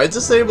 wait, if I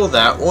disable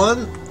that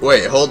one...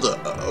 Wait, hold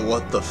up.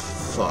 What the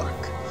fuck?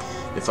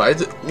 If I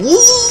did...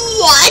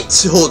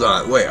 What? Hold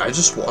on. Wait, I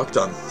just walked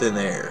on thin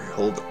air.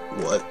 Hold on.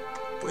 What?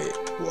 Wait,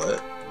 what?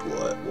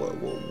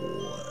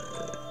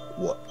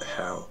 What?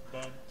 How?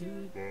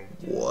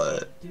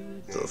 What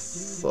the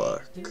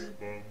fuck?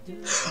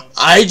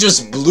 I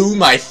just blew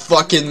my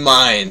fucking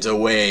mind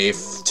away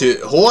to...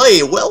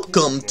 Hoi,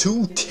 welcome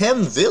to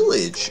Tem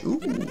Village. Ooh.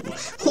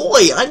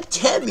 Hoi, I'm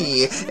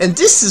Temmie, and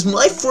this is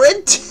my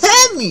friend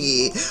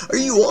Temmie. Are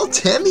you all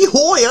Temmie?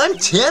 Hoi, I'm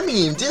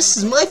Temmie, and this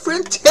is my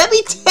friend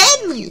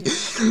Temmie.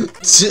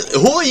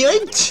 Hoi,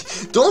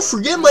 don't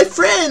forget my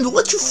friend.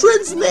 What's your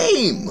friend's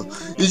name?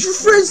 Is your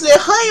friend's name?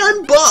 Hi,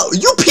 I'm Bob.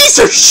 You piece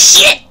of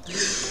shit!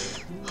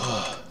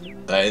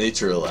 I need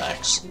to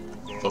relax.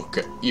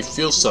 Okay, you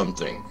feel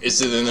something.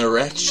 Is it an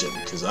erection?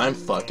 Because I'm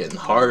fucking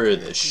harder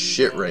than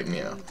shit right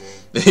now.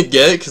 Get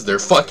it? Because they're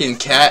fucking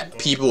cat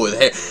people with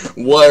hair.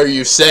 What are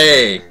you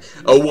saying?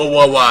 Oh,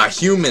 wah.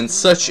 Humans,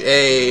 such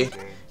a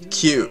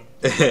cute.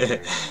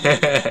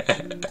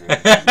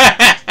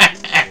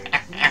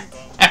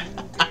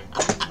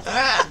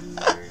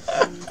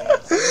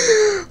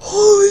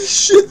 Holy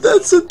shit,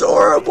 that's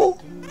adorable.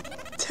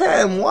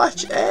 Tem,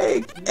 watch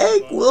egg.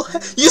 Egg will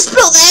You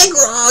spelled egg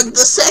wrong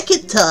the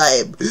second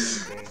time.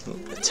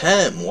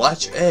 Tem,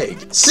 watch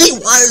egg. See,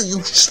 why are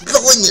you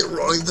spelling it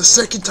wrong the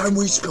second time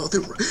we spelled it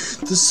wrong?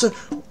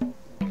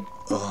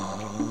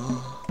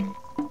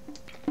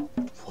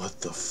 What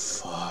the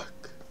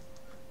fuck?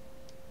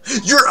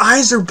 Your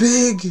eyes are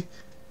big!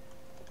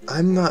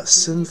 I'm not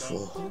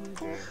sinful.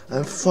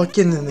 I'm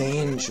fucking an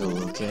angel,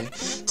 okay?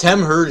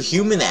 Tem heard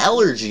human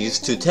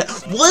allergies to Tem.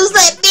 What does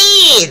that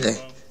mean?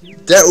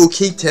 That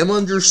okay, Tem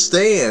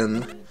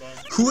understand.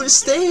 Who is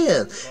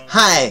Stan?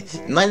 Hi,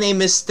 my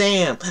name is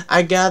Stan.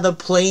 I got a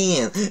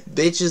plan.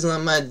 Bitches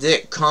on my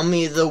dick, call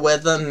me the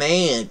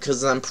weatherman,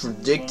 cause I'm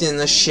predicting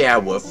a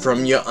shower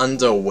from your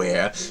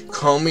underwear.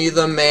 Call me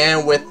the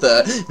man with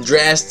the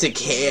drastic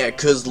hair,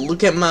 cause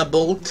look at my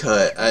bowl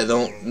cut. I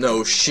don't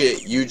know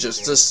shit, you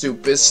just a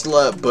stupid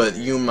slut, but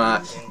you my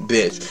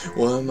bitch.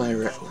 What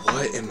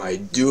am I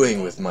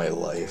doing with my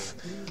life?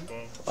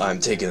 I'm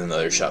taking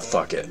another shot,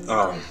 fuck it.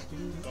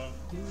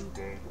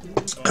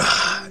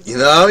 You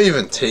know, I don't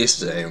even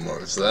taste it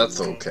anymore, so that's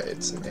okay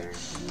to me.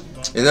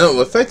 You know,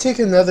 if I take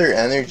another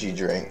energy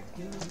drink,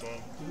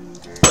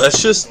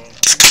 let's just...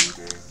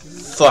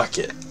 Fuck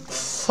it.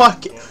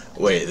 Fuck it.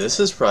 Wait, this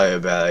is probably a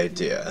bad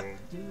idea.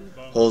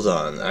 Hold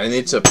on, I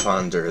need to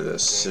ponder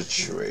this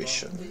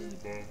situation.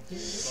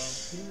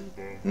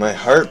 My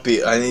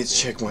heartbeat, I need to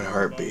check my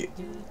heartbeat.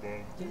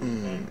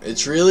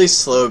 It's really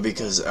slow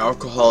because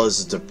alcohol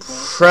is a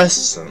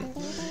depressant.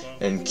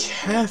 And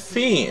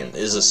caffeine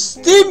is a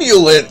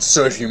stimulant,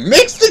 so if you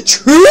mix the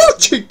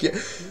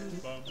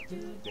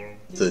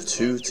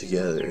two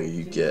together,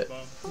 you get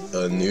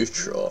a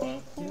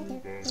neutral.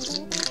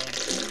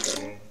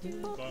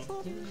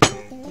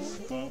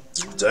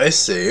 Did I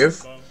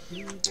save?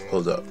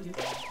 Hold up.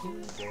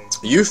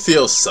 You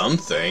feel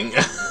something.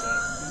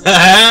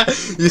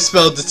 You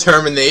spelled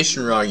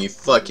determination wrong, you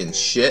fucking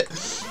shit.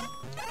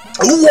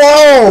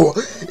 Whoa!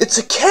 It's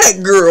a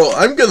cat girl!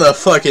 I'm gonna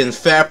fucking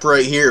fap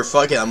right here.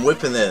 Fuck it, I'm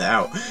whipping it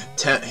out.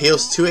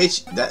 Heals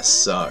 2H. That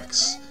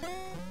sucks.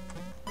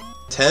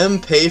 Tem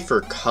pay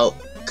for cult.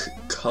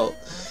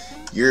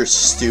 You're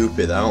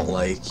stupid. I don't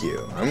like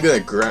you. I'm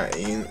gonna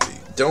grind.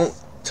 Don't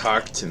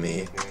talk to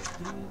me.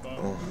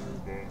 Oh.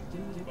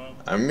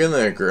 I'm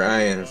gonna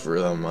grind for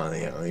the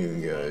money. I don't even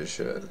give a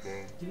shit.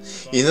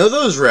 You know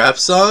those rap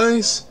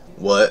songs?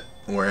 What?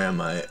 Where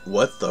am I?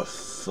 What the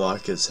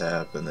fuck is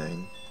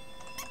happening?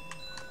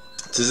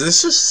 Does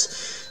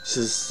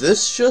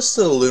this just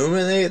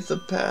illuminate the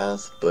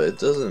path? But it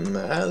doesn't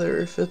matter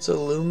if it's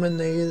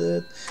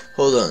illuminated.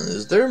 Hold on,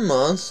 is there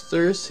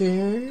monsters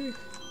here?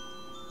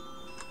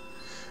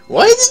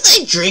 Why did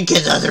I drink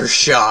another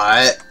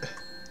shot?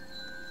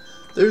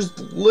 There's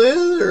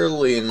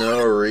literally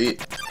no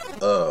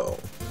Oh.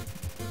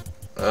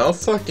 I'll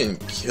fucking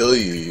kill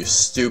you, you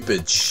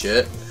stupid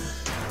shit.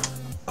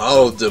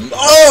 Oh,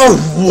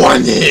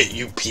 one hit,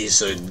 you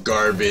piece of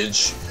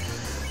garbage.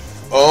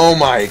 Oh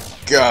my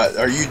god,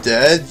 are you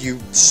dead? You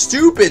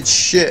stupid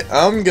shit.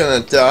 I'm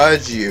gonna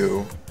dodge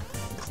you.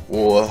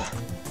 Whoa.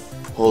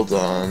 Hold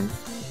on.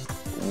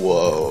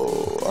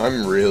 Whoa.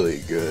 I'm really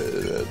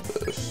good at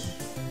this.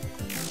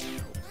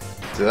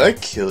 Did I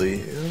kill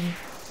you?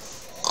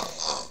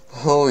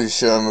 Holy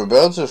shit, I'm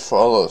about to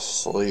fall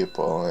asleep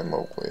while I'm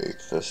awake.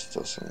 This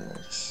doesn't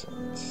make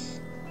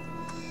sense.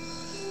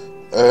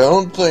 I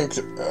don't think,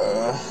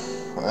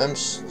 I'm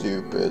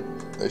stupid.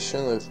 I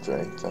shouldn't have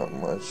drank that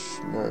much,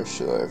 nor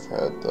should I have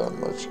had that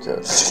much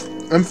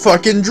caffeine. I'm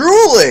fucking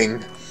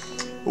drooling!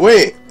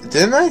 Wait,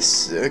 can't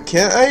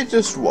I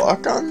just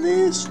walk on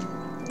these?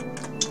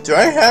 Do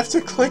I have to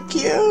click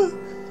you?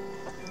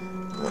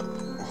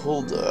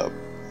 Hold up.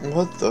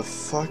 What the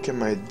fuck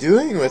am I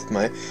doing with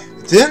my...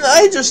 Didn't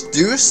I just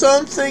do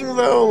something,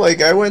 though?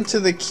 Like, I went to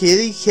the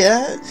kitty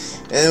cat,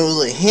 and it was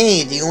like,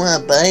 hey, do you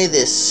want to buy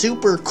this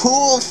super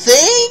cool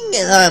thing?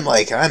 And I'm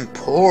like, I'm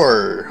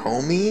poor,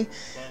 homie.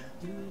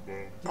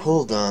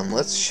 Hold on,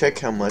 let's check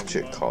how much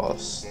it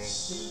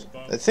costs.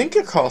 I think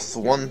it costs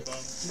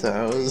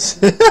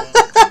 1,000.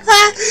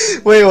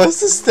 Wait,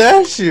 what's the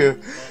statue?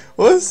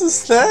 What does the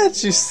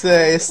statue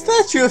say? A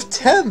statue of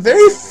Tem,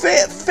 very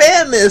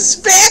famous.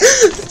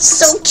 It's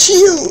so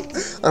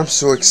cute. I'm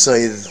so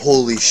excited.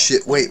 Holy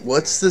shit. Wait,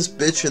 what's this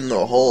bitch in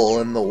the hole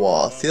in the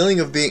wall?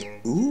 Feeling of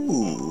being...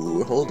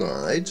 Ooh, hold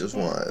on. I just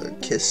want to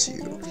kiss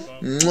you.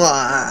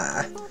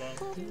 Mwah.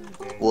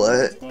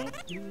 What?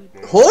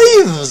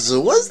 Hoives!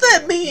 What's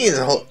that mean?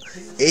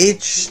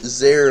 H0IVS.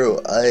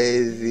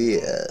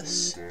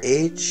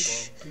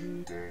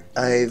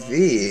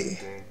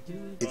 HIV.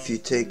 If you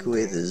take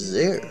away the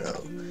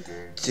 0.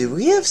 Do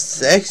we have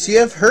sex? You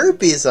have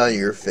herpes on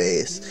your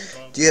face.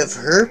 Do you have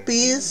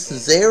herpes?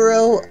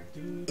 0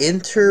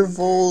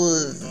 interval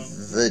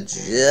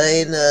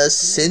vagina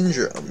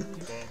syndrome.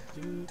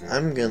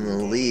 I'm gonna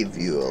leave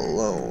you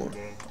alone.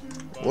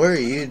 What are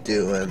you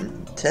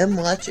doing? Tem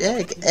watch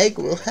egg. Egg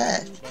will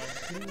hatch.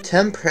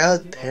 Tem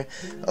proud pair.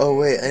 Oh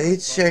wait, I need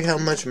to check how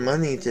much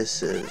money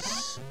this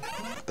is.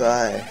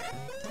 Bye.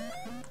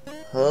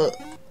 Huh?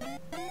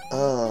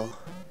 Oh.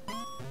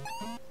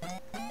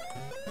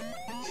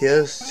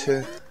 Here's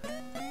to...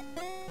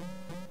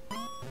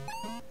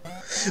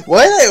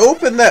 Why did I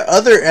open that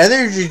other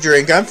energy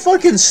drink? I'm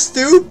fucking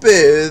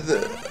stupid!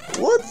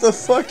 What the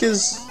fuck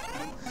is...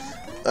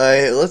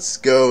 Alright, let's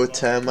go,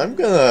 Tem. I'm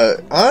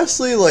gonna...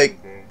 Honestly, like...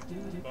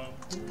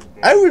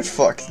 I would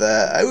fuck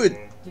that. I would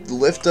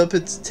lift up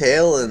its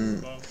tail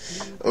and...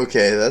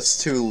 Okay, that's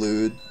too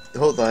lewd.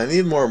 Hold on, I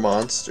need more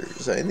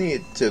monsters. I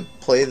need to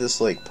play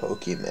this like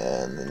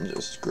Pokemon and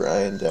just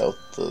grind out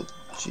the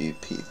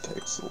GP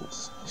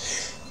pixels.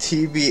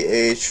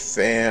 TBH,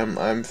 fam,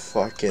 I'm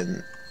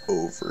fucking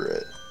over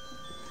it.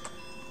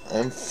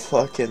 I'm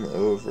fucking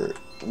over it.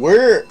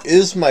 Where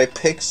is my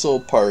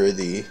pixel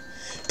party?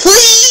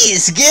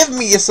 Please give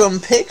me some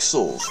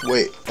pixels!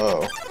 Wait,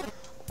 oh.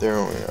 There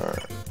we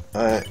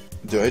are.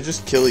 Do I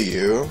just kill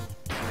you?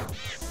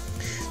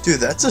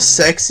 Dude, that's a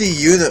sexy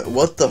unit.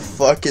 What the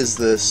fuck is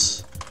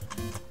this?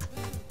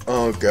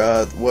 Oh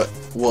god, what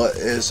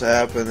is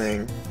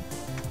happening?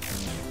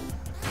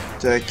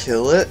 Did I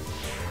kill it?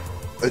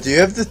 Oh, do you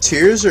have the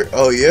tears or...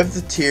 Oh, you have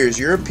the tears.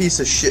 You're a piece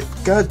of shit.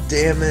 God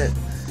damn it.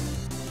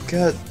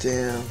 God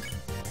damn.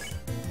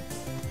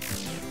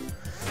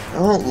 I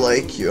don't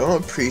like you. I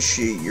don't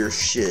appreciate your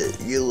shit,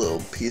 you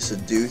little piece of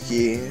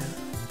dookie.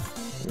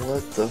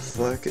 What the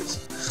fuck is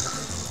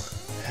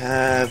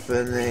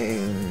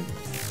happening?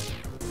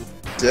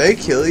 Did I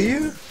kill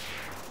you?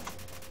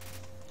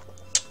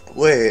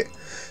 Wait,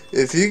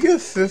 if you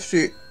get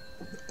 50...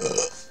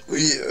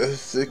 we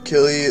have to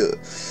kill you.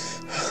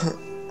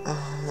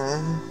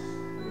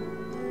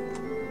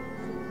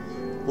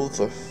 What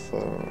the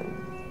fuck?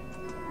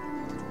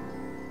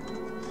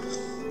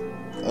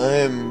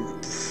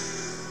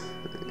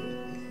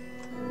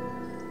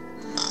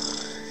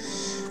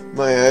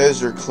 My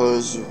eyes are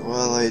closed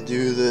while I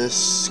do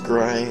this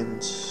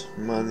grind.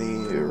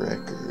 Money,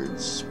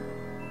 records,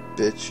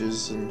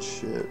 bitches and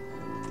shit.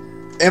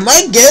 Am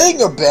I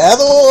getting a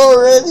battle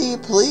already?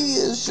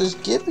 Please,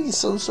 just give me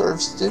some sort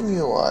of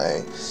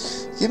stimuli.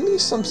 Give me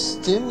some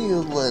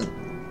stimulant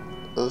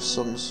of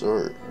some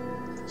sort.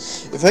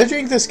 If I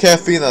drink this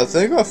caffeine, I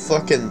think I'll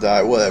fucking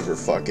die. Whatever,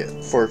 fuck it.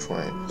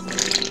 420.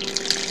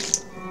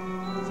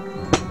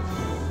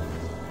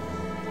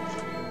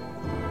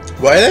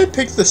 Why did I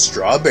pick the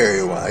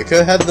strawberry one? I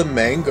could have had the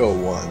mango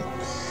one.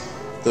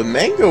 The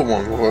mango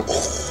one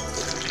was...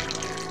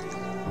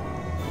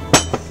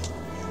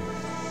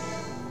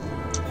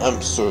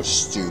 I'm so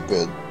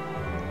stupid.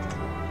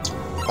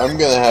 I'm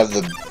gonna have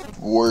the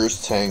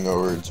worst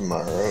hangover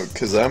tomorrow,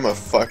 because I'm a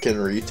fucking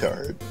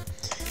retard.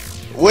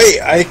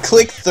 Wait, I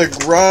clicked the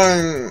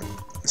wrong...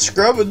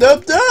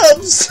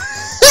 Scrub-a-dub-dubs!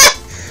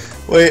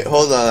 Wait,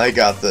 hold on, I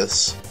got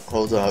this.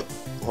 Hold up,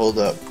 hold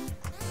up.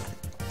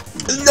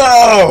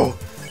 No!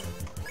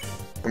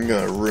 I'm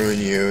gonna ruin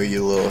you,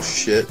 you little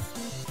shit.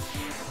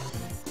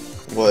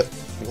 What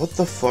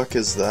the fuck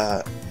is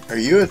that? Are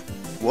you a...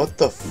 What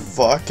the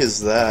fuck is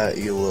that,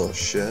 you little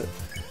shit?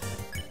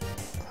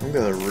 I'm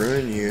gonna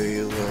ruin you,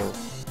 you little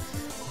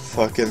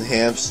fucking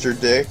hamster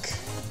dick.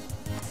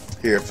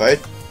 Here, if I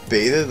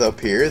bait it up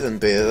here, then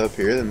bait it up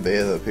here, then bait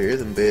it up here,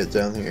 then bait it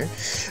down here.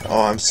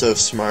 Oh, I'm so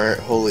smart.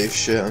 Holy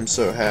shit, I'm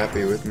so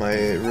happy with my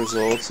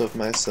results of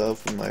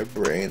myself and my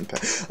brain.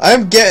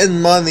 I'm getting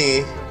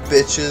money,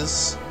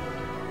 bitches.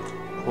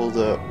 Hold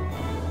up.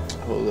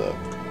 Hold up.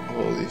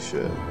 Holy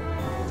shit.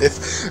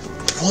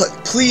 What?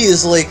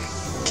 Please, like,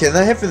 can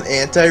I have an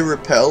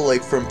anti-repel,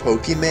 like, from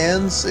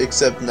Pokemans,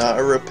 except not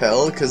a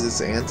repel, because it's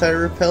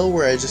anti-repel,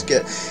 where I just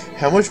get...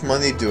 How much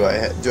money do I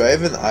have? Do I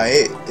have an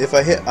I? If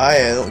I hit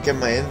I don't get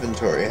my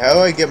inventory. How do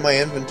I get my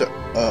inventory?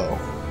 Oh.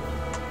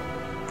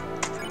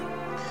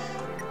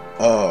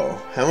 Oh.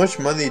 How much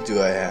money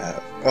do I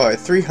have? Oh, I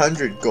have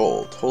 300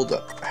 gold. Hold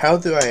up. How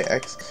do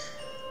I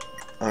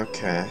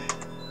Okay.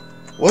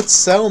 What's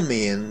sell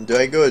mean? Do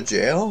I go to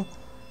jail?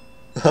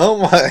 Oh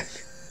my...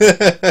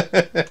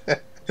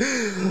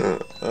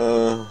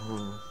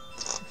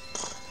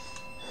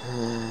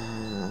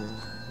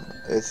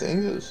 I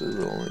think this is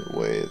the only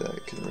way that I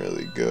can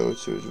really go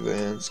to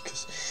advance,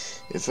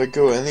 because if I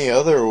go any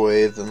other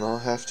way, then I'll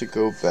have to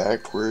go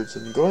backwards,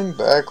 and going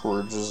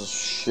backwards is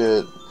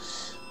shit.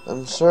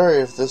 I'm sorry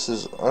if this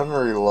is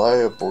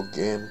unreliable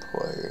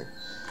gameplay,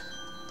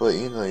 but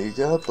you know, you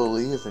gotta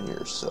believe in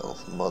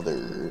yourself,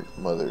 mother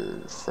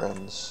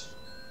friends.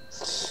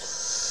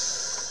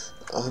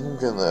 I'm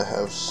gonna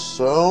have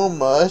so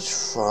much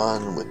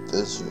fun with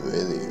this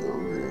video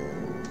game.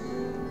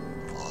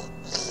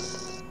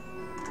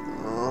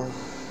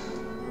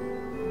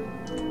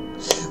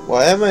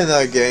 Why am I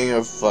not getting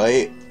a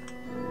fight?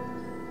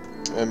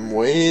 I'm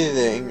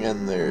waiting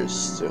and there's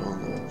still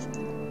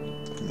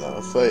not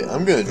a fight.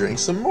 I'm gonna drink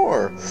some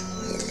more.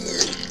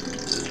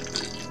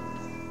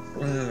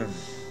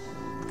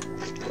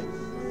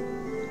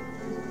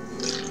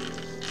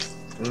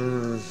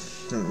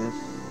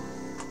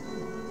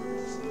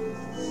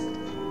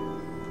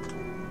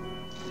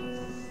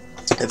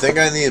 I think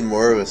I need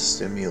more of a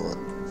stimulant.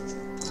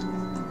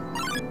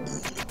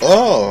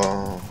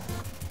 Oh!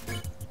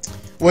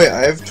 Wait,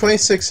 I have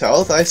 26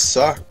 health? I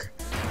suck.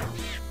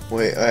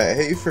 Wait, I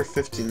hit you for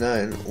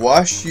 59.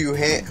 Wash you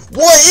hand-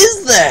 What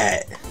is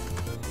that?!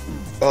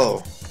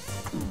 Oh.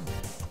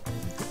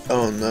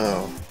 Oh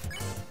no.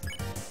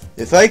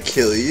 If I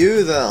kill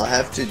you, then I'll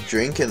have to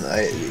drink and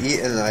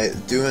eat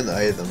and do an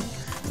item.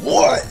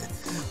 What?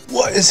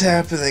 What is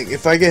happening?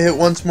 If I get hit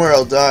once more,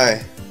 I'll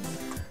die.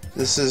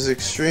 This is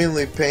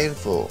extremely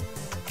painful.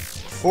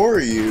 For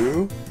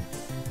you...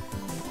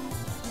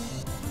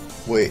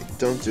 Wait,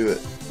 don't do it.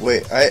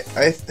 Wait, I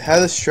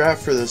had a strap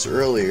for this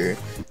earlier.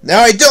 Now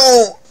I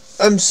don't!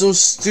 I'm so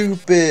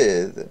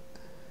stupid.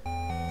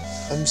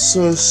 I'm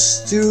so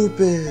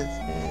stupid.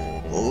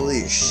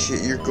 Holy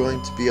shit, you're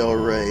going to be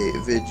alright,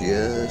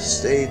 Vidya.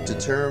 Stay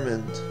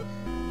determined.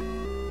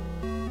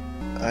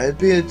 I'd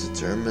be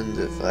determined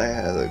if I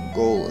had a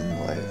goal in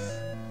life.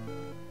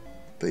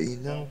 But you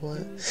know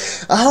what?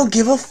 I don't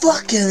give a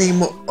fuck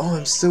anymore. Oh,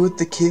 I'm still with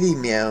the kitty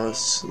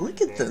meows. Look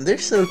at them. They're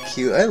so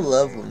cute. I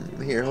love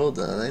them. Here, hold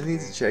on. I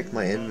need to check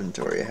my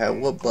inventory.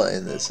 What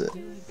button is it?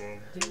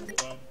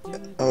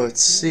 Oh,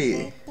 it's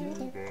C.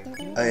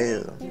 I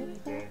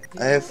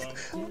have...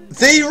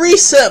 They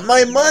reset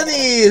my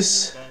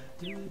monies!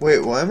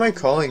 Wait, why am I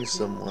calling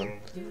someone?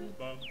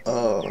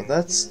 Oh,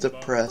 that's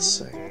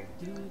depressing.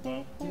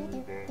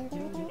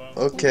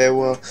 Okay,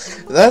 well,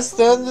 that's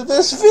the end of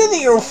this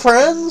video,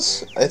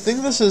 friends! I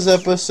think this is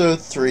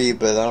episode 3,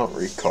 but I don't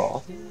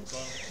recall.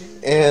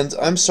 And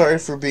I'm sorry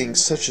for being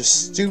such a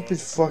stupid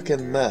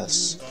fucking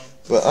mess,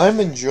 but I'm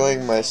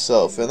enjoying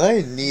myself, and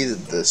I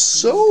needed this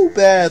so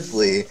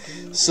badly.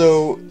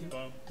 So,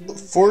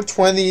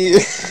 420...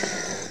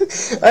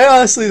 I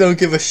honestly don't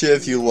give a shit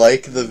if you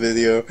like the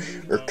video,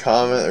 or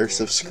comment, or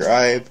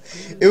subscribe.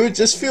 It would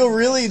just feel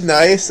really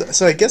nice,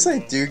 so I guess I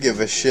do give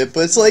a shit,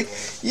 but it's like,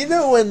 you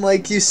know when,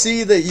 like, you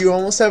see that you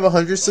almost have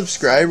 100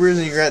 subscribers,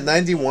 and you're at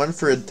 91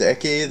 for a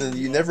decade, and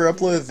you never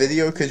upload a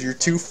video because you're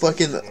too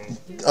fucking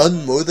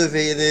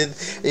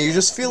unmotivated, and you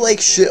just feel like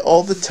shit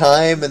all the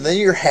time, and then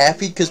you're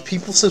happy because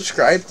people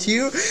subscribe to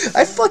you?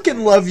 I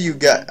fucking love you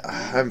guys.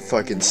 I'm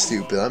fucking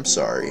stupid, I'm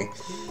sorry.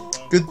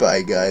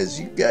 Goodbye, guys.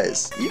 You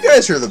guys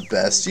are the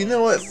best. You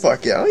know what?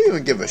 Fuck it. I don't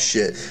even give a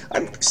shit.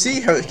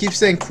 See how it keeps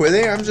saying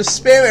quitting? I'm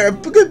just spamming.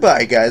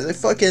 Goodbye, guys.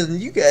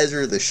 You guys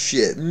are the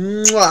shit.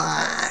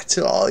 Mwah!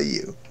 To all of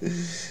you.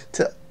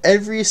 To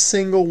every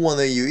single one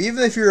of you.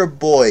 Even if you're a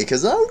boy.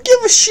 Because I don't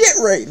give a shit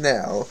right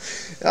now.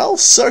 I'll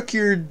suck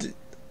your...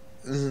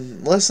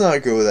 Let's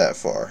not go that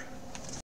far.